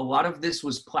a lot of this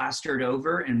was plastered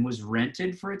over and was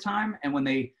rented for a time. And when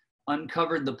they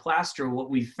uncovered the plaster, what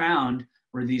we found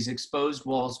were these exposed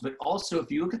walls. But also, if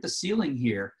you look at the ceiling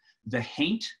here, the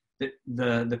haint,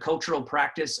 the cultural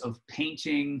practice of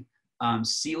painting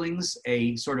ceilings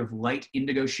a sort of light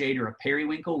indigo shade or a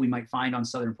periwinkle we might find on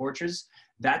southern porches,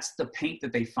 that's the paint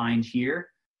that they find here.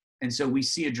 And so we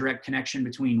see a direct connection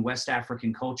between West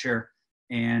African culture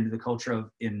and the culture of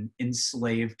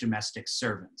enslaved domestic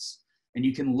servants. And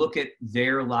you can look at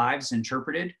their lives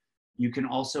interpreted. You can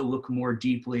also look more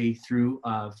deeply through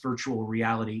virtual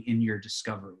reality in your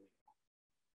Discover Wheel.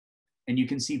 And you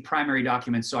can see primary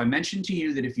documents. So I mentioned to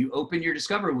you that if you open your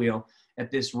Discover Wheel at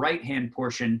this right-hand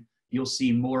portion, you'll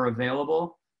see more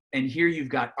available. And here you've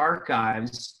got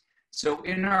archives. So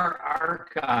in our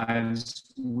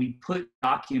archives, we put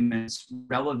documents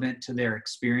relevant to their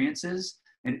experiences,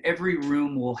 and every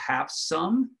room will have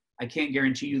some. I can't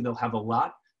guarantee you they'll have a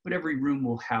lot, but every room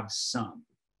will have some.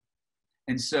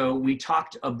 And so we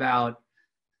talked about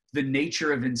the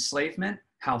nature of enslavement,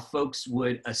 how folks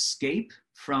would escape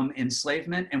from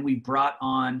enslavement, and we brought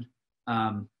on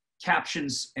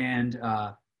captions and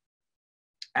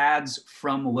ads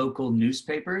from local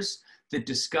newspapers that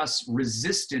discuss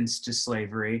resistance to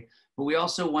slavery, but we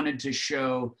also wanted to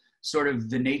show sort of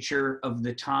the nature of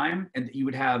the time, and that you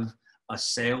would have a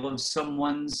sale of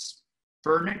someone's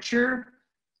furniture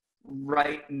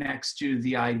right next to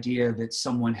the idea that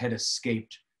someone had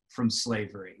escaped from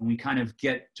slavery. And we kind of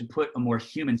get to put a more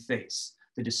human face,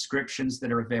 the descriptions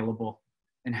that are available,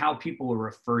 and how people were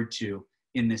referred to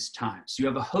in this time. So you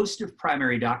have a host of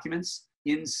primary documents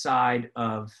inside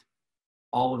of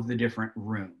all of the different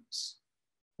rooms.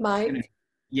 Mike?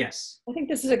 Yes. I think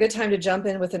this is a good time to jump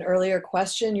in with an earlier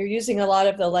question. You're using a lot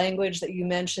of the language that you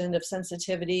mentioned of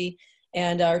sensitivity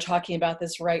and are talking about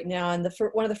this right now. And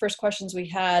one of the first questions we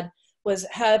had was,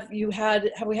 have we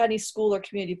had any school or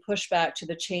community pushback to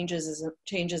the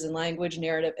changes in language,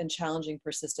 narrative, and challenging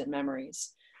persistent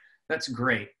memories? That's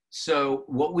great. So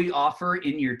what we offer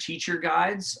in your teacher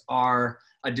guides are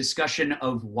a discussion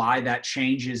of why that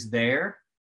change is there.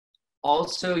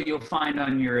 Also, you'll find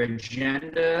on your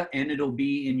agenda, and it'll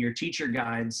be in your teacher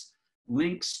guides,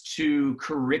 links to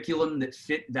curriculum that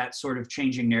fit that sort of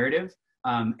changing narrative.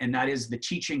 And that is the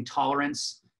Teaching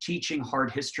Tolerance, Teaching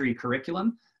Hard History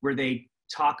curriculum, where they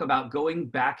talk about going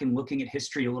back and looking at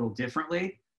history a little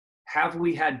differently. Have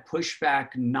we had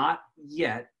pushback? Not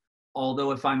yet. Although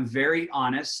if I'm very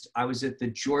honest, I was at the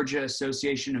Georgia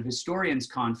Association of Historians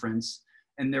conference,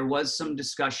 and there was some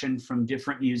discussion from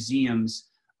different museums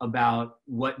about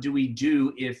what do we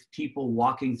do if people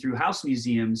walking through house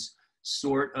museums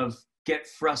sort of get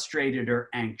frustrated or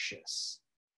anxious.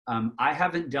 I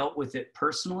haven't dealt with it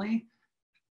personally,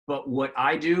 but what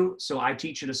I do, so I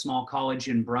teach at a small college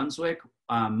in Brunswick.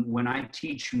 When I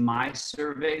teach my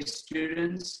survey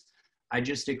students, I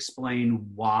just explain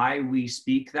why we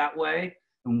speak that way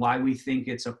and why we think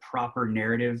it's a proper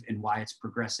narrative and why it's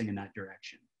progressing in that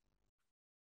direction.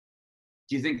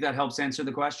 Do you think that helps answer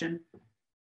the question?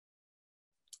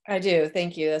 I do.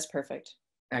 Thank you. That's perfect.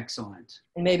 Excellent.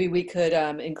 And maybe we could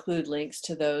include links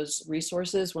to those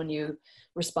resources when you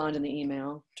respond in the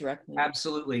email directly.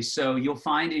 Absolutely. So you'll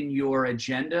find in your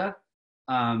agenda,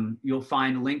 you'll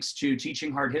find links to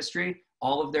Teaching Hard History,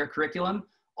 all of their curriculum,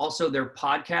 also their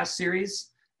podcast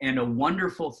series. And a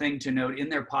wonderful thing to note in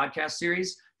their podcast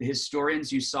series, the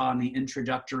historians you saw in the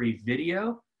introductory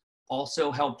video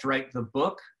also helped write the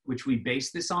book, which we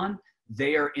base this on.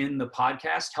 They are in the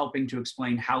podcast helping to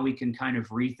explain how we can kind of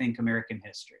rethink American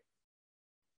history.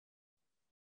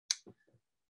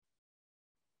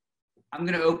 I'm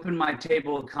going to open my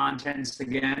table of contents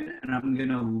again, and I'm going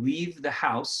to leave the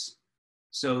house.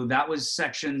 So that was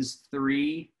sections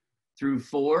 3 through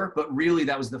 4, but really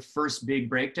that was the first big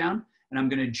breakdown. And I'm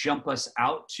going to jump us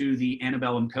out to the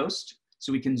antebellum coast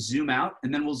so we can zoom out,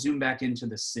 and then we'll zoom back into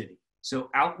the city. So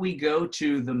out we go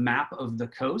to the map of the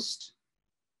coast.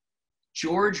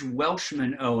 George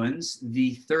Welshman Owens,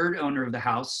 the third owner of the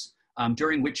house,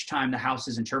 during which time the house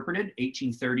is interpreted,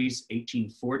 1830s,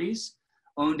 1840s,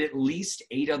 owned at least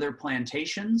 8 other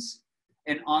plantations.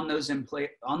 And on those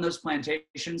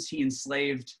plantations, he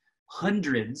enslaved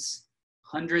hundreds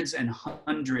and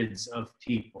hundreds of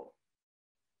people.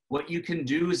 What you can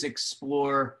do is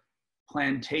explore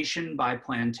plantation by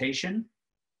plantation,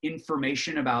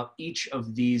 information about each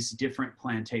of these different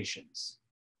plantations.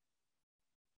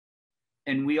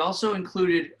 And we also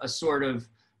included a sort of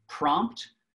prompt,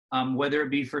 whether it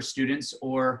be for students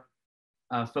or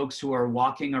folks who are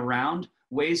walking around,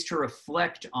 ways to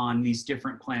reflect on these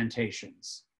different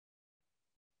plantations.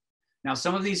 Now,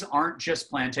 some of these aren't just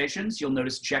plantations. You'll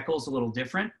notice Jekyll's a little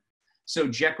different. So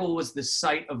Jekyll was the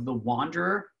site of the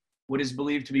Wanderer, what is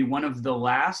believed to be one of the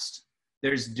last.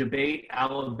 There's debate.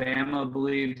 Alabama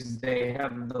believes they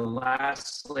have the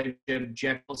last slave ship.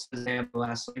 Jekyll says they have the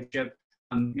last slave ship.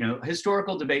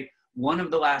 Historical debate. One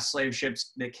of the last slave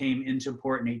ships that came into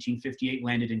port in 1858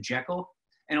 landed in Jekyll,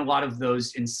 and a lot of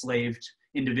those enslaved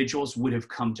individuals would have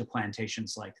come to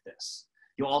plantations like this.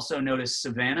 You'll also notice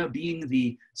Savannah, being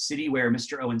the city where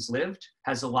Mr. Owens lived,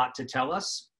 has a lot to tell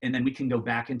us, and then we can go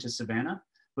back into Savannah.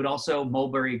 But also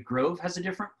Mulberry Grove has a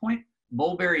different point.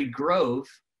 Mulberry Grove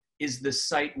is the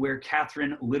site where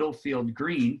Catherine Littlefield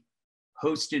Green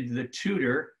hosted the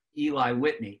tutor, Eli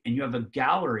Whitney. And you have a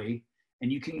gallery,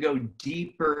 and you can go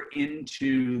deeper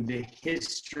into the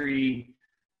history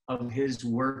of his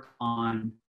work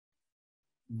on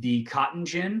the cotton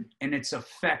gin and its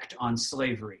effect on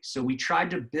slavery. So we tried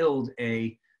to build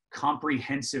a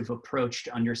comprehensive approach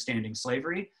to understanding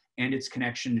slavery and its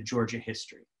connection to Georgia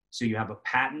history. So you have a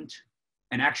patent,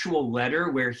 an actual letter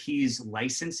where he's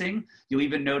licensing. You'll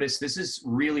even notice this is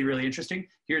really, really interesting.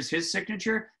 Here's his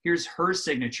signature, here's her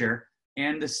signature,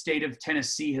 and the state of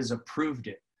Tennessee has approved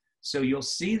it. So you'll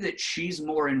see that she's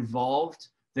more involved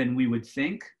than we would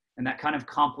think, and that kind of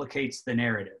complicates the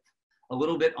narrative. A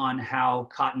little bit on how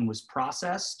cotton was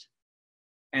processed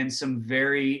and some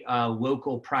very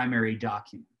local primary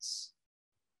documents.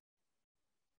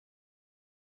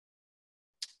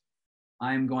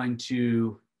 I'm going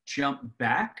to jump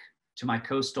back to my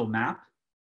coastal map,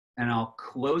 and I'll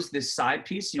close this side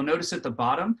piece. You'll notice at the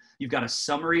bottom, you've got a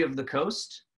summary of the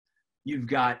coast. You've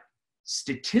got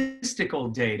statistical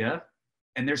data,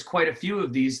 and there's quite a few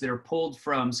of these that are pulled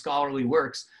from scholarly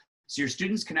works. So your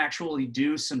students can actually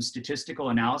do some statistical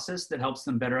analysis that helps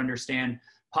them better understand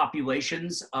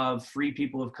populations of free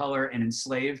people of color and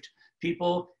enslaved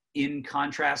people in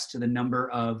contrast to the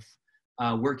number of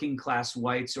working class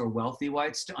whites or wealthy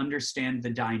whites, to understand the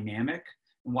dynamic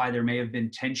and why there may have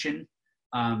been tension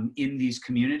in these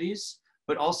communities,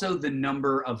 but also the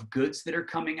number of goods that are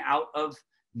coming out of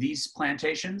these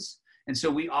plantations. And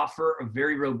so we offer a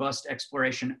very robust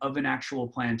exploration of an actual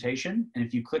plantation. And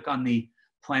if you click on the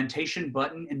plantation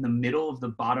button in the middle of the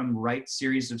bottom right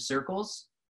series of circles,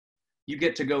 you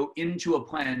get to go into a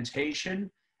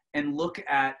plantation and look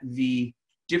at the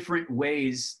different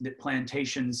ways that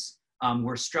plantations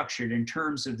were structured in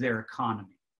terms of their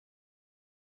economy.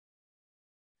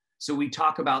 So we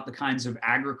talk about the kinds of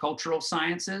agricultural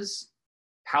sciences,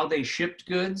 how they shipped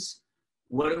goods,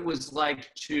 what it was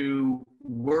like to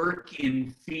work in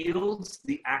fields,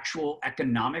 the actual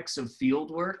economics of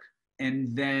field work,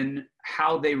 and then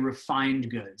how they refined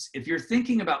goods. If you're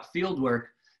thinking about field work,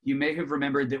 you may have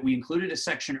remembered that we included a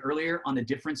section earlier on the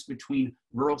difference between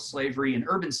rural slavery and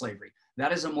urban slavery.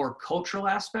 That is a more cultural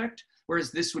aspect,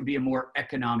 whereas this would be a more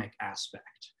economic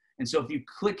aspect. And so if you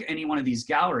click any one of these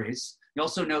galleries, you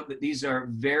also note that these are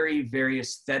very, very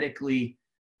aesthetically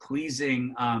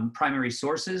pleasing primary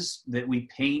sources that we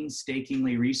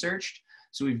painstakingly researched.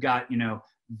 So we've got,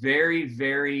 very,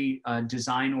 very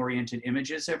design-oriented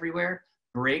images everywhere,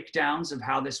 breakdowns of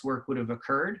how this work would have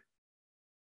occurred,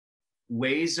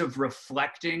 ways of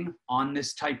reflecting on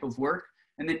this type of work,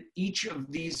 and then each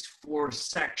of these 4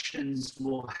 sections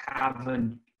will have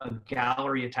a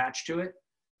gallery attached to it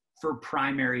for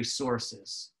primary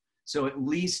sources. So at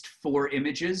least 4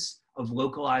 images of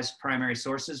localized primary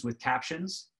sources with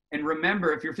captions. And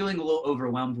remember, if you're feeling a little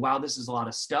overwhelmed, wow, this is a lot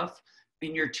of stuff,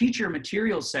 in your teacher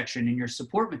materials section, in your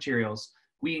support materials,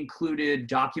 we included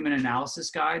document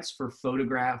analysis guides for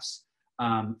photographs,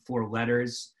 for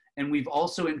letters, and we've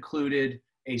also included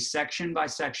a section by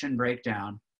section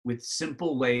breakdown with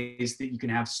simple ways that you can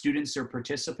have students or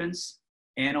participants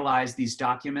analyze these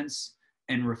documents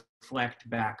and reflect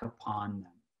back upon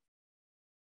them.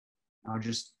 I'll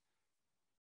just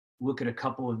look at a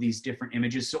couple of these different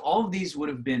images. So all of these would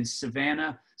have been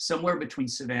Savannah, somewhere between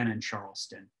Savannah and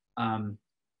Charleston.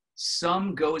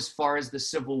 Some go as far as the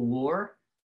Civil War,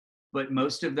 but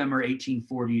most of them are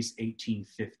 1840s,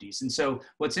 1850s. And so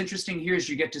what's interesting here is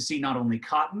you get to see not only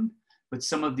cotton, but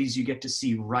some of these you get to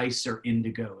see rice or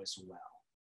indigo as well.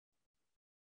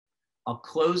 I'll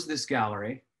close this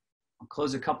gallery. I'll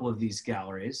close a couple of these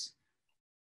galleries.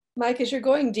 Mike, as you're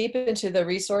going deep into the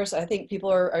resource, I think people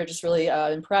are just really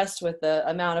impressed with the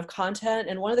amount of content.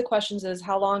 And one of the questions is,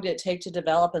 how long did it take to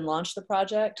develop and launch the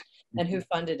project, and who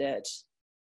funded it?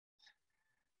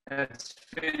 That's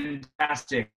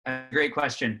fantastic. Great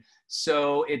question.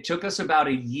 So it took us about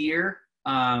a year.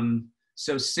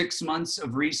 So 6 months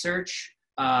of research.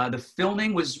 The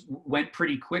filming went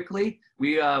pretty quickly.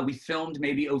 We filmed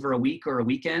maybe over a week or a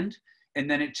weekend, and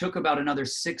then it took about another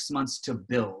 6 months to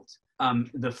build.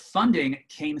 The funding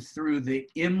came through the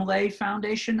IMLAY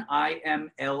Foundation,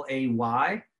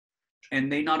 IMLAY,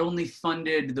 and they not only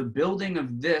funded the building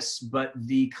of this, but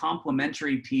the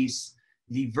complementary piece,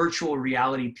 the virtual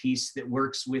reality piece that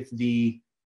works with the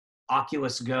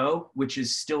Oculus Go, which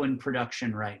is still in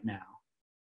production right now.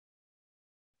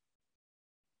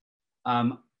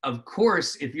 Of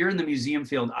course, if you're in the museum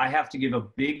field, I have to give a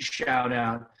big shout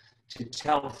out to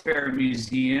Telfair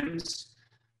Museums,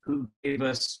 who gave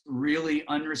us really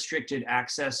unrestricted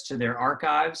access to their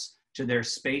archives, to their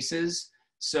spaces.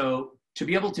 So to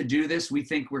be able to do this, we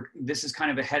think this is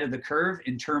kind of ahead of the curve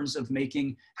in terms of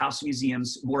making house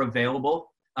museums more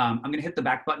available. I'm gonna hit the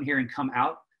back button here and come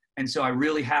out. And so I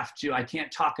really have to, I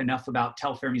can't talk enough about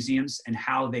Telfair Museums and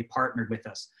how they partnered with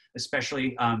us,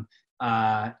 especially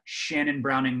Shannon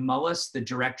Browning Mullis, the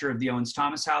director of the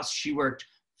Owens-Thomas House. She worked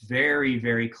very,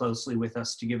 very closely with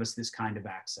us to give us this kind of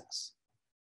access.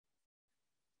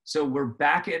 So we're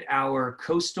back at our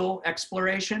coastal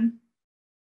exploration.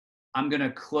 I'm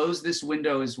gonna close this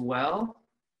window as well.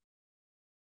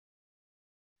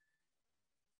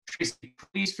 Tracy,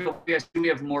 please feel free, do we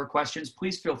have more questions?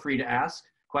 Please feel free to ask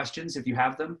questions if you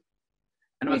have them.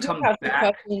 And we'll come back.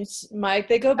 Questions, Mike.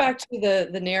 They go back to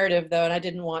the narrative though, and I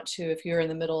didn't want to, if you're in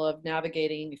the middle of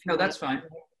navigating. No, that's fine.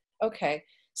 Okay.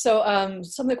 So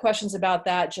some of the questions about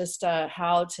that, just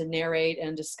how to narrate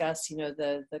and discuss,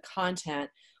 the content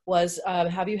was,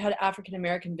 have you had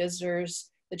African-American visitors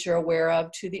that you're aware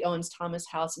of to the Owens-Thomas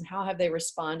House, and how have they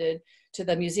responded to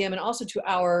the museum and also to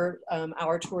our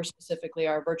tour specifically,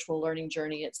 our virtual learning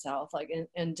journey itself, like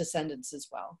and descendants as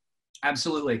well?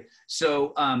 Absolutely.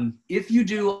 So if you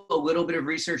do a little bit of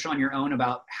research on your own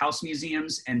about house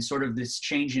museums and sort of this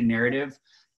change in narrative,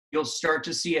 you'll start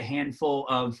to see a handful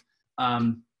of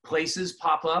places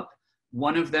pop up.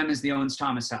 One of them is the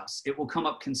Owens-Thomas House. It will come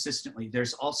up consistently.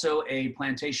 There's also a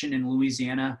plantation in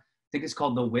Louisiana, I think it's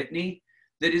called the Whitney,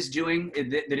 that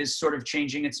is sort of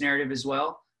changing its narrative as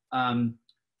well.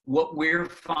 What we're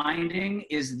finding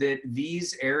is that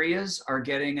these areas are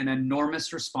getting an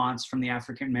enormous response from the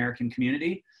African-American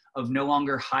community of no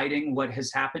longer hiding what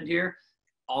has happened here,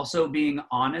 also being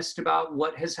honest about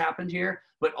what has happened here,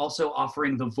 but also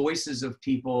offering the voices of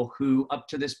people who up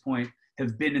to this point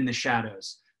have been in the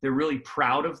shadows. They're really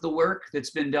proud of the work that's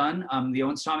been done. The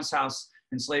Owens-Thomas House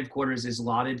and Slave Quarters is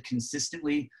lauded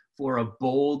consistently for a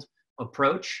bold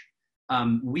approach.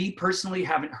 We personally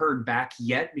haven't heard back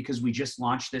yet because we just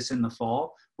launched this in the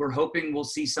fall. We're hoping we'll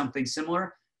see something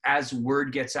similar. As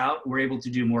word gets out, we're able to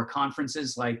do more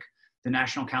conferences like the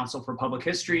National Council for Public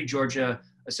History, Georgia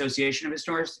Association of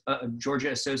Historians.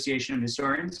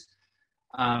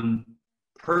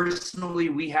 Personally,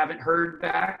 we haven't heard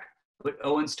back, but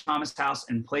Owens-Thomas House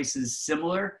and places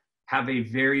similar have a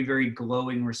very, very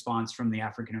glowing response from the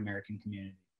African-American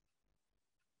community.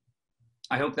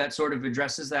 I hope that sort of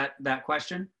addresses that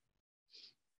question.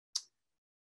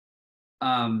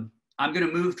 I'm gonna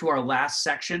move to our last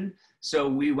section. So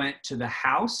we went to the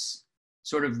house,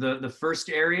 sort of the first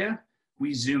area.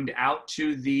 We zoomed out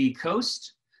to the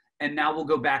coast, And now we'll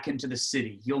go back into the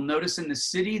city. You'll notice in the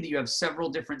city that you have several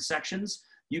different sections.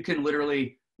 You can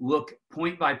literally look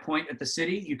point by point at the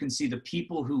city. You can see the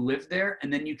people who live there,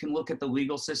 and then you can look at the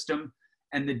legal system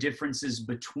and the differences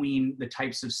between the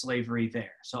types of slavery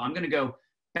there. So I'm gonna go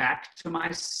back to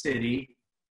my city.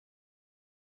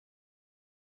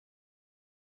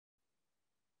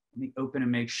 Let me open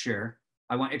and make sure.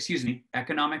 Excuse me,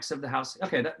 economics of the house.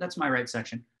 Okay, that's my right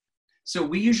section. So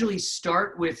we usually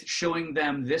start with showing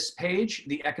them this page,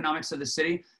 the economics of the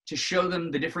city, to show them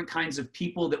the different kinds of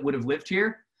people that would have lived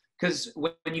here. Because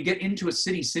when you get into a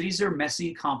city, cities are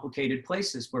messy, complicated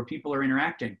places where people are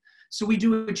interacting. So we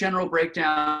do a general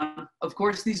breakdown. Of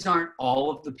course, these aren't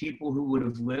all of the people who would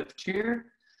have lived here,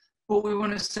 but we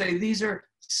want to say these are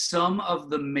some of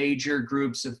the major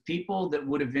groups of people that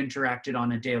would have interacted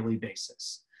on a daily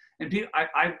basis. And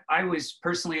I always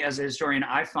personally, as a historian,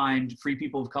 I find free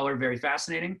people of color very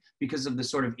fascinating because of the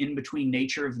sort of in-between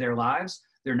nature of their lives.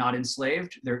 They're not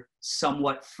enslaved. They're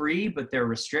somewhat free, but they're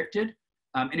restricted.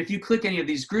 And if you click any of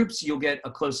these groups, you'll get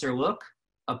a closer look,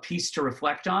 a piece to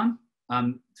reflect on,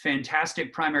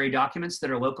 fantastic primary documents that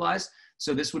are localized.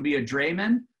 So this would be a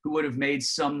drayman who would have made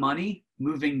some money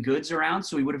moving goods around.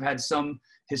 So he would have had some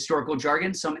historical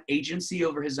jargon, some agency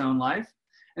over his own life.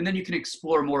 And then you can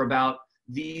explore more about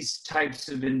these types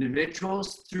of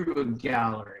individuals through a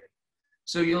gallery.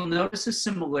 So you'll notice a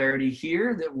similarity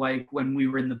here that, like when we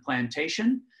were in the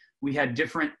plantation, we had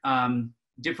different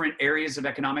areas of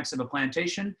economics of a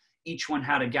plantation. Each one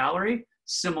had a gallery.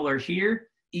 Similar here,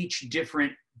 each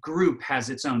different group has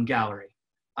its own gallery.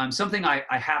 Something I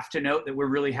have to note that we're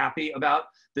really happy about,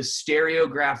 the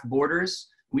stereograph borders.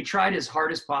 We tried as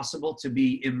hard as possible to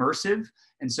be immersive.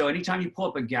 And so anytime you pull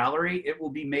up a gallery, it will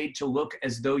be made to look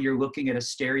as though you're looking at a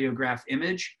stereograph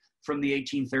image from the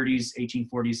 1830s,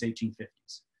 1840s,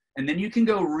 1850s. And then you can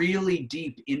go really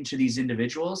deep into these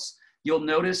individuals. You'll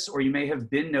notice, or you may have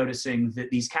been noticing, that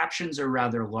these captions are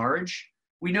rather large.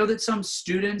 We know that some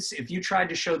students, if you tried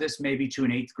to show this maybe to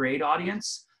an 8th grade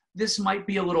audience, this might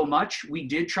be a little much. We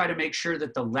did try to make sure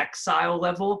that the lexile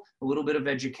level, a little bit of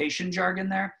education jargon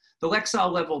there, the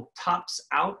lexile level tops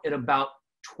out at about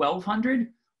 1,200.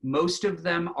 Most of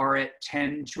them are at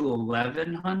 10 to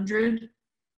 1,100.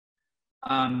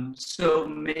 So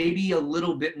maybe a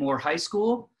little bit more high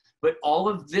school, but all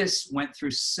of this went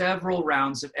through several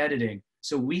rounds of editing.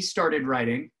 So we started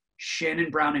writing.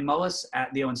 Shannon Browning Mullis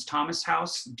at the Owens-Thomas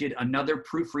House did another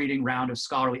proofreading round of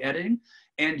scholarly editing,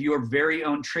 and your very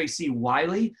own Tracy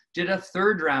Wiley did a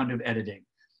 3rd round of editing.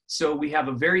 So we have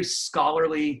a very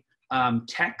scholarly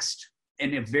text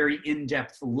and a very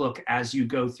in-depth look as you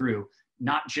go through,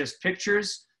 not just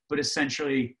pictures, but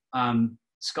essentially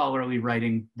scholarly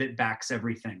writing that backs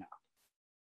everything up.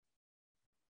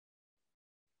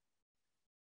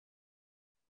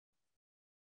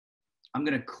 I'm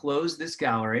going to close this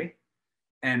gallery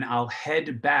and I'll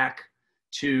head back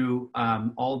to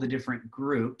all the different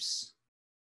groups,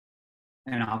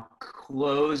 and I'll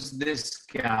close this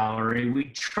gallery. We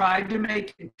tried to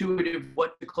make it intuitive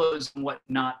what to close and what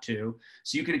not to,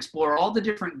 so you can explore all the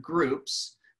different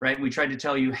groups, right? We tried to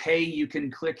tell you, hey, you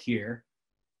can click here.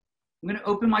 I'm going to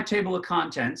open my table of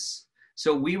contents.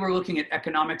 So we were looking at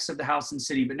economics of the house and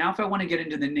city, but now if I want to get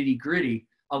into the nitty gritty,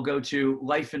 I'll go to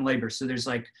life and labor. So there's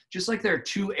just like there are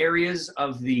 2 areas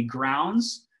of the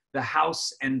grounds, the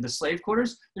house and the slave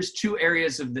quarters, there's 2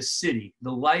 areas of the city,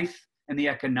 the life and the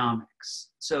economics.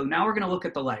 So now we're going to look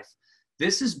at the life.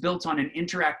 This is built on an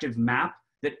interactive map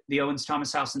that the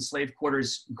Owens-Thomas House and Slave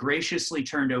Quarters graciously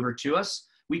turned over to us.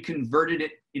 We converted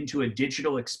it into a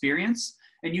digital experience,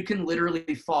 and you can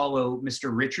literally follow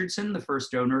Mr. Richardson, the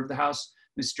first owner of the house,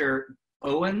 Mr.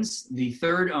 Owens, the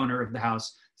 3rd owner of the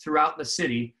house, throughout the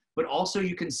city, but also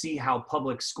you can see how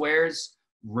public squares,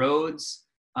 roads,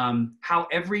 how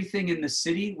everything in the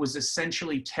city was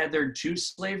essentially tethered to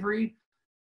slavery,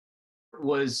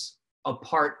 was a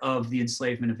part of the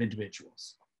enslavement of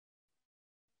individuals.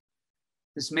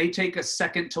 This may take a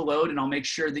second to load, and I'll make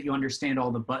sure that you understand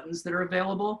all the buttons that are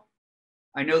available.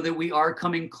 I know that we are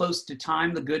coming close to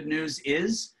time. The good news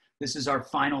is this is our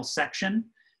final section.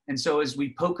 And so as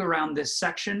we poke around this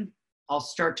section, I'll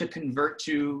start to convert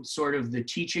to sort of the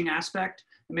teaching aspect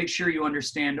and make sure you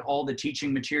understand all the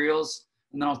teaching materials.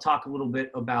 And then I'll talk a little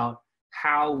bit about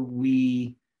how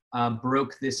we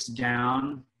broke this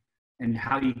down and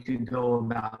how you can go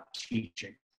about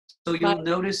teaching. So you'll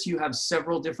notice you have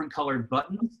several different colored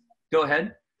buttons. Go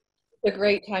ahead. A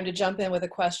great time to jump in with a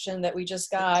question that we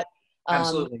just got.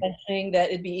 Absolutely. Mentioning that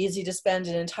it'd be easy to spend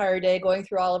an entire day going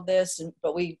through all of this,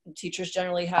 but we teachers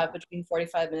generally have between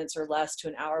 45 minutes or less to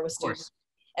an hour with students.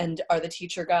 And are the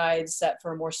teacher guides set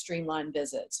for a more streamlined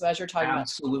visit? So as you're talking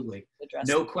Absolutely. about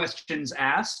No questions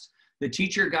asked. The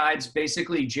teacher guides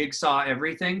basically jigsaw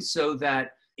everything so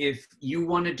that if you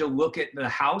wanted to look at the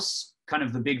house, kind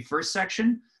of the big first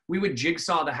section, we would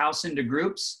jigsaw the house into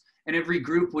groups, and every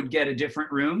group would get a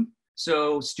different room.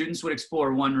 So students would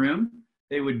explore one room.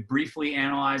 They would briefly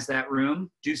analyze that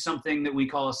room, do something that we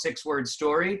call a 6-word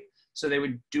story. So they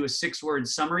would do a 6-word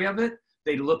summary of it.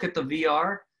 They'd look at the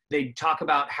VR. They'd talk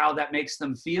about how that makes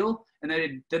them feel. And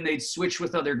then they'd switch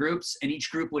with other groups, and each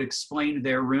group would explain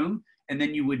their room, and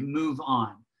then you would move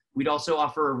on. We'd also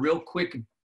offer a real quick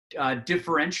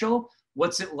differential.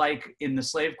 What's it like in the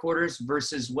slave quarters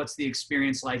versus what's the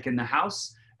experience like in the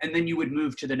house? And then you would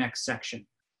move to the next section.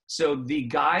 So the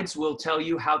guides will tell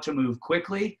you how to move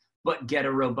quickly, but get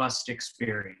a robust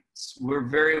experience. We're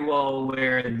very well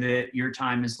aware that your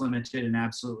time is limited and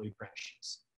absolutely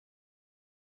precious.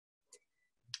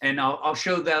 And I'll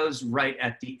show those right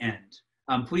at the end.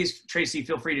 Please, Tracy,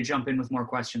 feel free to jump in with more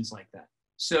questions like that.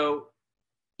 So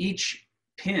each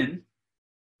pin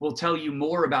will tell you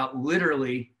more about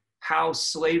literally how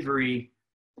slavery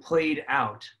played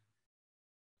out,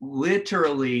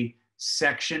 literally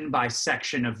section by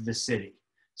section of the city.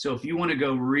 So if you want to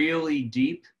go really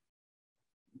deep,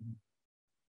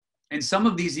 and some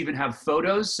of these even have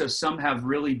photos, so some have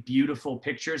really beautiful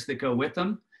pictures that go with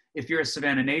them. If you're a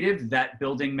Savannah native, that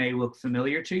building may look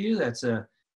familiar to you.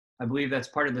 I believe that's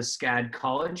part of the SCAD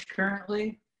College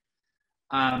currently.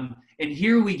 And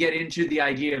here we get into the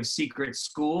idea of secret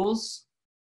schools,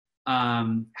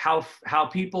 how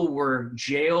people were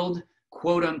jailed,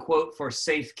 quote unquote, for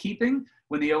safekeeping.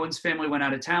 When the Owens family went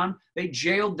out of town, they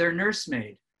jailed their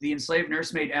nursemaid. The enslaved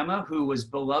nursemaid Emma, who was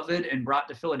beloved and brought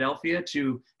to Philadelphia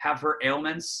to have her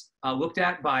ailments looked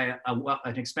at by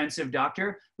an expensive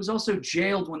doctor, was also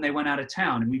jailed when they went out of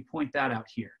town, and we point that out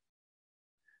here.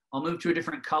 I'll move to a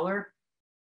different color,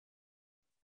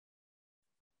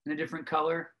 and a different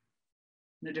color,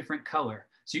 and a different color.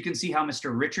 So you can see how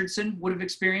Mr. Richardson would have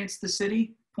experienced the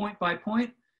city point by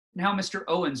point, and how Mr.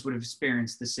 Owens would have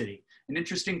experienced the city. An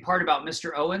interesting part about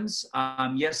Mr. Owens,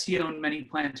 yes, he owned many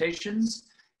plantations.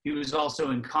 He was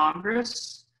also in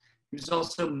Congress. He was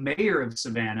also mayor of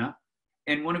Savannah.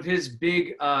 And one of his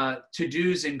big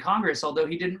to-dos in Congress, although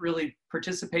he didn't really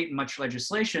participate in much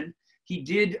legislation, he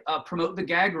did promote the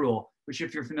gag rule, which,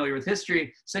 if you're familiar with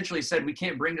history, essentially said we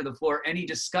can't bring to the floor any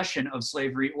discussion of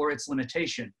slavery or its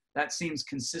limitation. That seems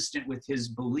consistent with his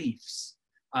beliefs.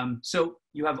 So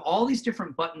you have all these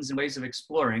different buttons and ways of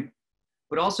exploring,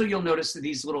 but also you'll notice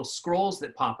these little scrolls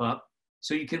that pop up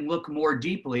so you can look more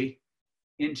deeply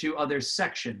into other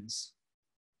sections.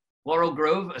 Laurel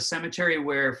Grove, a cemetery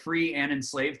where free and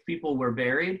enslaved people were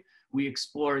buried. We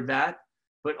explored that,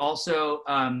 but also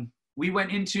we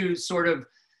went into sort of,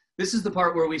 this is the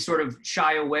part where we sort of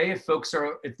shy away if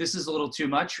this is a little too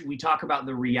much. We talk about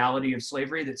the reality of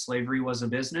slavery, that slavery was a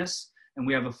business, and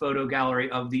we have a photo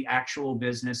gallery of the actual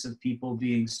business of people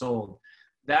being sold.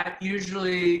 That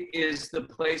usually is the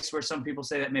place where some people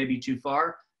say that may be too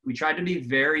far. We tried to be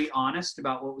very honest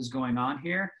about what was going on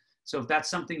here. So if that's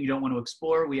something you don't want to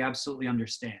explore, we absolutely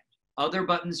understand. Other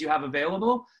buttons you have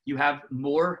available, you have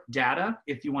more data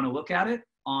if you want to look at it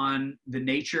on the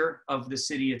nature of the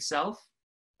city itself.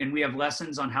 And we have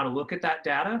lessons on how to look at that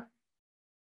data.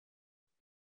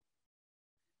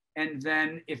 And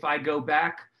then if I go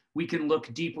back, we can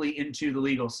look deeply into the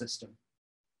legal system.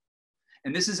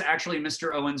 And this is actually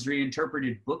Mr. Owens'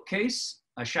 reinterpreted bookcase.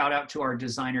 A shout out to our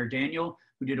designer, Daniel,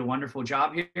 who did a wonderful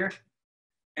job here.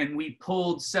 And we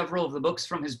pulled several of the books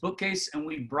from his bookcase, and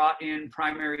we brought in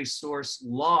primary source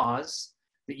laws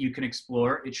that you can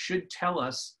explore. It should tell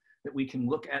us that we can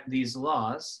look at these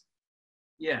laws.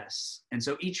 Yes, and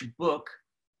so each book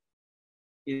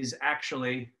is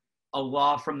actually a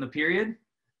law from the period.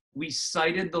 We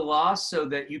cited the law so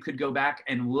that you could go back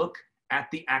and look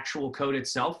at the actual code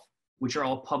itself, which are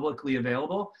all publicly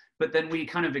available. But then we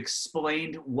kind of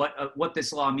explained what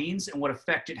this law means and what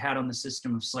effect it had on the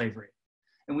system of slavery.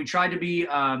 And we tried to be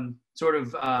sort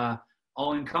of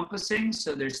all-encompassing.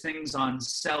 So there's things on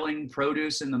selling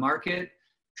produce in the market,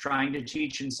 trying to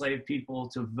teach enslaved people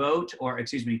to vote, or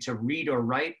excuse me, to read or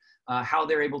write, how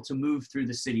they're able to move through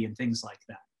the city and things like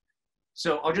that.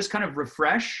 So I'll just kind of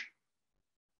refresh.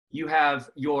 You have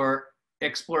your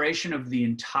exploration of the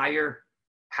entire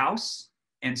house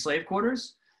and slave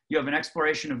quarters. You have an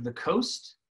exploration of the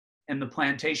coast and the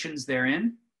plantations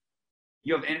therein.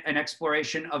 You have an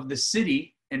exploration of the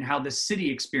city and how the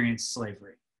city experienced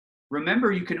slavery.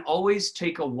 Remember, you can always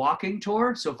take a walking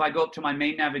tour. So if I go up to my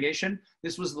main navigation,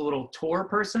 this was the little tour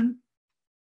person.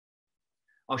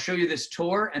 I'll show you this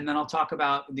tour, and then I'll talk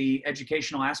about the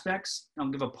educational aspects. I'll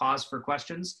give a pause for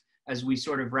questions as we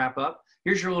sort of wrap up.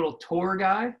 Here's your little tour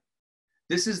guide.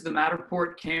 This is the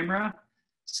Matterport camera.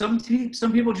 Some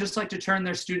people just like to turn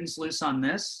their students loose on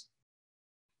this.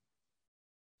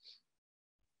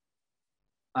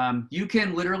 You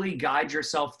can literally guide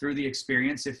yourself through the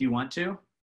experience if you want to.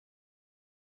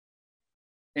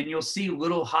 And you'll see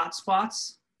little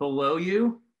hotspots below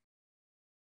you.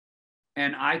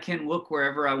 And I can look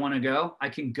wherever I want to go. I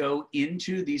can go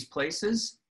into these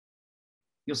places.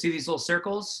 You'll see these little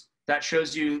circles. That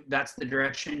shows you that's the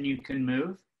direction you can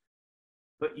move.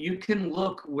 But you can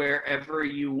look wherever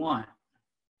you want.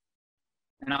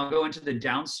 And I'll go into the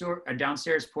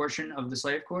downstairs portion of the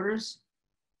slave quarters.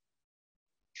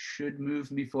 Should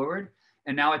move me forward.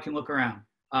 And now I can look around.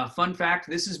 Fun fact,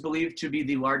 this is believed to be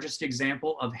the largest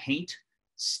example of haint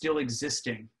still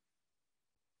existing.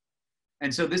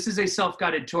 And so this is a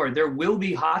self-guided tour. There will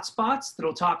be hotspots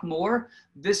that'll talk more.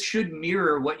 This should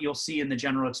mirror what you'll see in the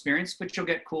general experience, but you'll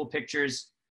get cool pictures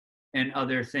and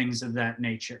other things of that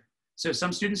nature. So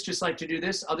some students just like to do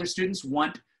this. Other students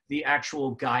want the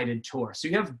actual guided tour. So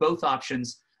you have both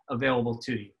options available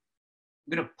to you.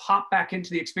 I'm gonna pop back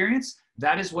into the experience.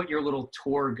 That is what your little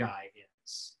tour guide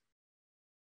is.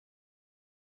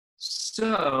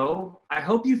 So I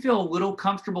hope you feel a little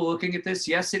comfortable looking at this.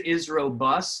 Yes, it is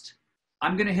robust.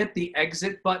 I'm gonna hit the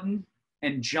exit button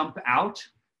and jump out.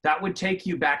 That would take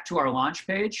you back to our launch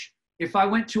page. If I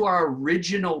went to our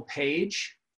original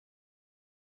page,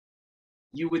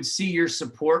 you would see your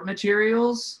support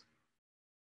materials.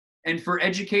 And for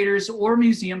educators or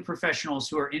museum professionals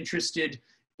who are interested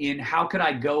in how could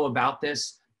I go about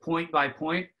this point by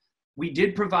point, we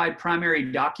did provide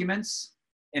primary documents,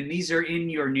 and these are in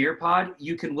your Nearpod.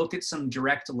 You can look at some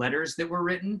direct letters that were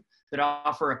written that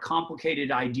offer a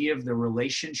complicated idea of the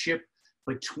relationship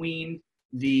between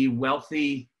the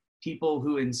wealthy people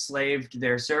who enslaved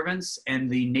their servants and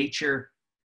the nature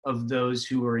of those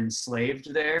who were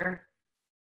enslaved there.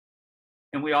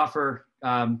 And we offer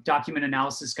document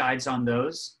analysis guides on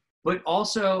those. But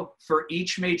also for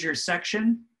each major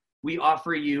section, we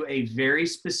offer you a very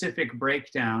specific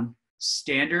breakdown,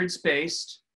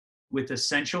 standards-based, with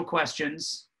essential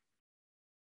questions,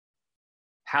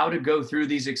 how to go through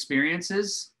these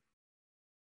experiences,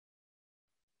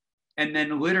 and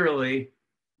then literally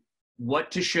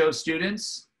what to show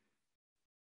students,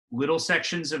 little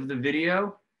sections of the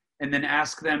video, and then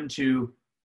ask them to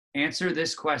answer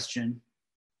this question,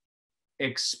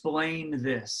 explain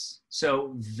this.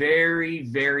 So very,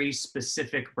 very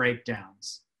specific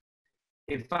breakdowns.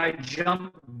 If I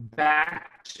jump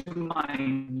back to my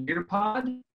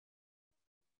Nearpod,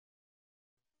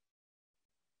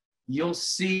 you'll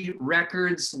see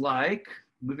records like,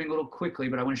 moving a little quickly,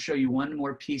 but I want to show you one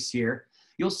more piece here.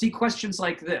 You'll see questions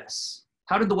like this.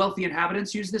 How did the wealthy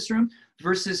inhabitants use this room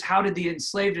versus how did the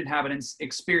enslaved inhabitants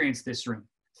experience this room?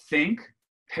 Think,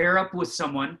 pair up with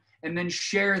someone, and then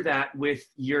share that with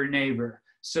your neighbor.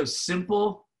 So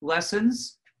simple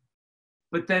lessons,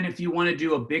 but then if you want to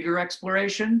do a bigger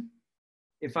exploration,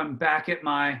 if I'm back at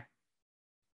my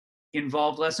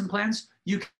involved lesson plans,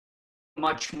 you can go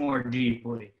much more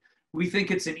deeply. We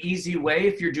think it's an easy way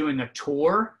if you're doing a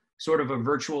tour, sort of a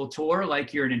virtual tour,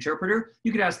 like you're an interpreter,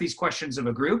 you could ask these questions of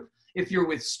a group. If you're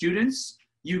with students,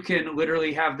 you can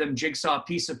literally have them jigsaw a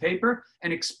piece of paper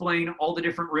and explain all the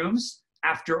different rooms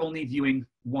after only viewing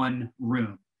one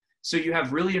room. So you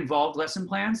have really involved lesson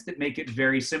plans that make it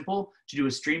very simple to do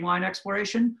a streamlined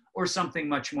exploration or something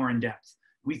much more in depth.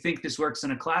 We think this works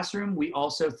in a classroom. We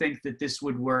also think that this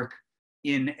would work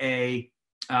in a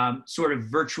sort of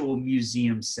virtual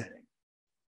museum setting.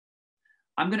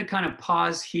 I'm going to kind of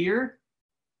pause here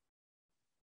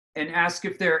and ask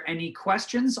if there are any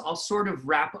questions. I'll sort of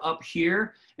wrap up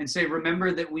here and say,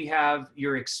 remember that we have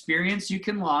your experience you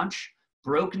can launch,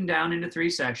 broken down into 3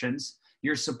 sections,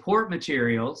 your support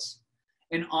materials,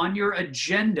 and on your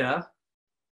agenda,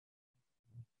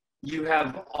 you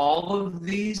have all of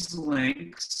these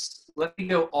links. Let me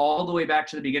go all the way back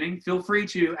to the beginning. Feel free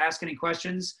to ask any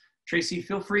questions. Tracy,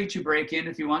 feel free to break in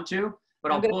if you want to,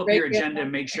 but I'll pull up your agenda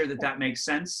and make sure that that makes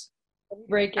sense.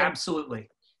 Break in. Absolutely.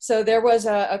 So there was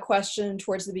a question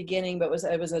towards the beginning, but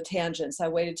it was a tangent. So I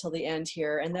waited till the end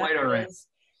here. And that was,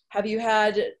 have you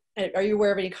had, are you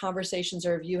aware of any conversations,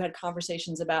 or have you had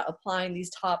conversations about applying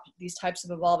these types of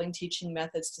evolving teaching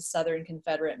methods to Southern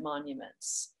Confederate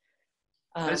monuments?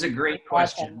 That's a great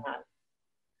question.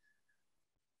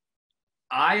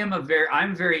 I'm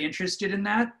very interested in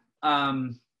that.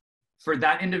 For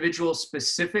that individual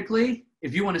specifically,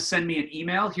 if you want to send me an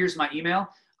email, here's my email.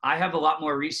 I have a lot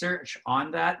more research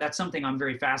on that. That's something I'm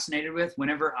very fascinated with.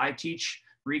 Whenever I teach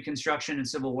Reconstruction and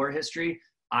Civil War history.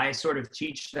 I sort of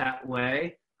teach that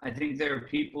way. I think there are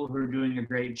people who are doing a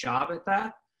great job at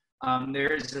that.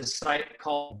 There's a site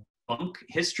called Bunk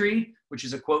History, which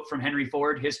is a quote from Henry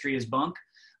Ford, "History is bunk."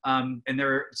 And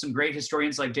there are some great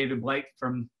historians like David Blight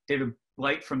from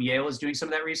Yale is doing some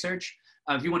of that research.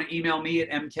 If you want to email me at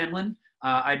mkenlin,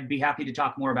 I'd be happy to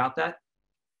talk more about that.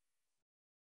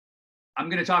 I'm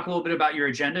going to talk a little bit about your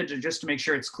agenda just to make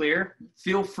sure it's clear.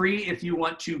 Feel free, if you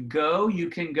want to go, you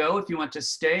can go. If you want to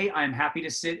stay, I'm happy to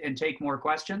sit and take more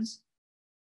questions.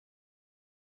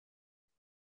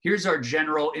 Here's our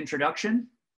general introduction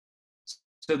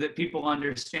so that people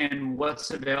understand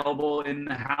what's available in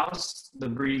the house, the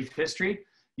brief history,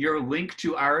 your link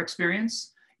to our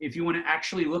experience. If you want to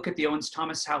actually look at the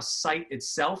Owens-Thomas House site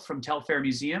itself from Telfair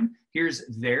Museum, here's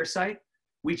their site.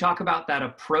 We talk about that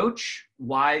approach,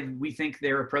 why we think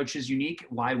their approach is unique,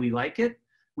 why we like it.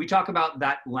 We talk about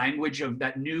that language of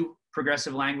that new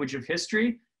progressive language of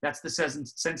history. That's the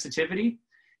sensitivity.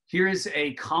 Here is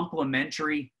a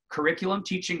complementary curriculum,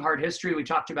 Teaching Hard History, we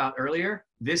talked about earlier.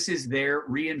 This is their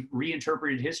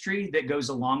reinterpreted history that goes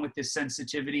along with this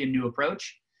sensitivity and new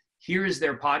approach. Here is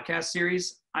their podcast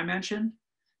series I mentioned.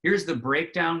 Here's the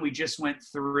breakdown we just went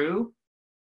through.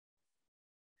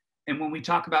 And when we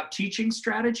talk about teaching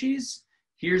strategies,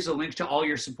 here's a link to all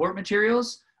your support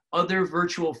materials, other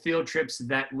virtual field trips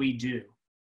that we do.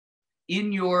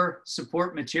 In your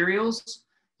support materials,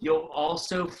 you'll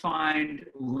also find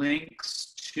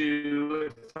links to,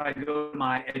 if I go to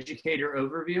my educator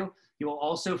overview, you'll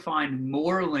also find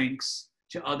more links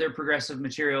to other progressive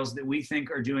materials that we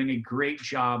think are doing a great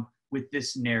job with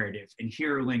this narrative. And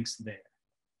here are links there.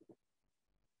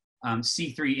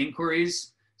 C3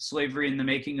 Inquiries, Slavery in the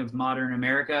Making of Modern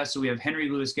America. So we have Henry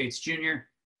Louis Gates Jr.,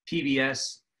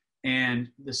 PBS, and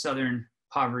the Southern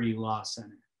Poverty Law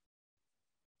Center.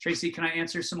 Tracy, can I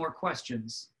answer some more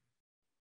questions?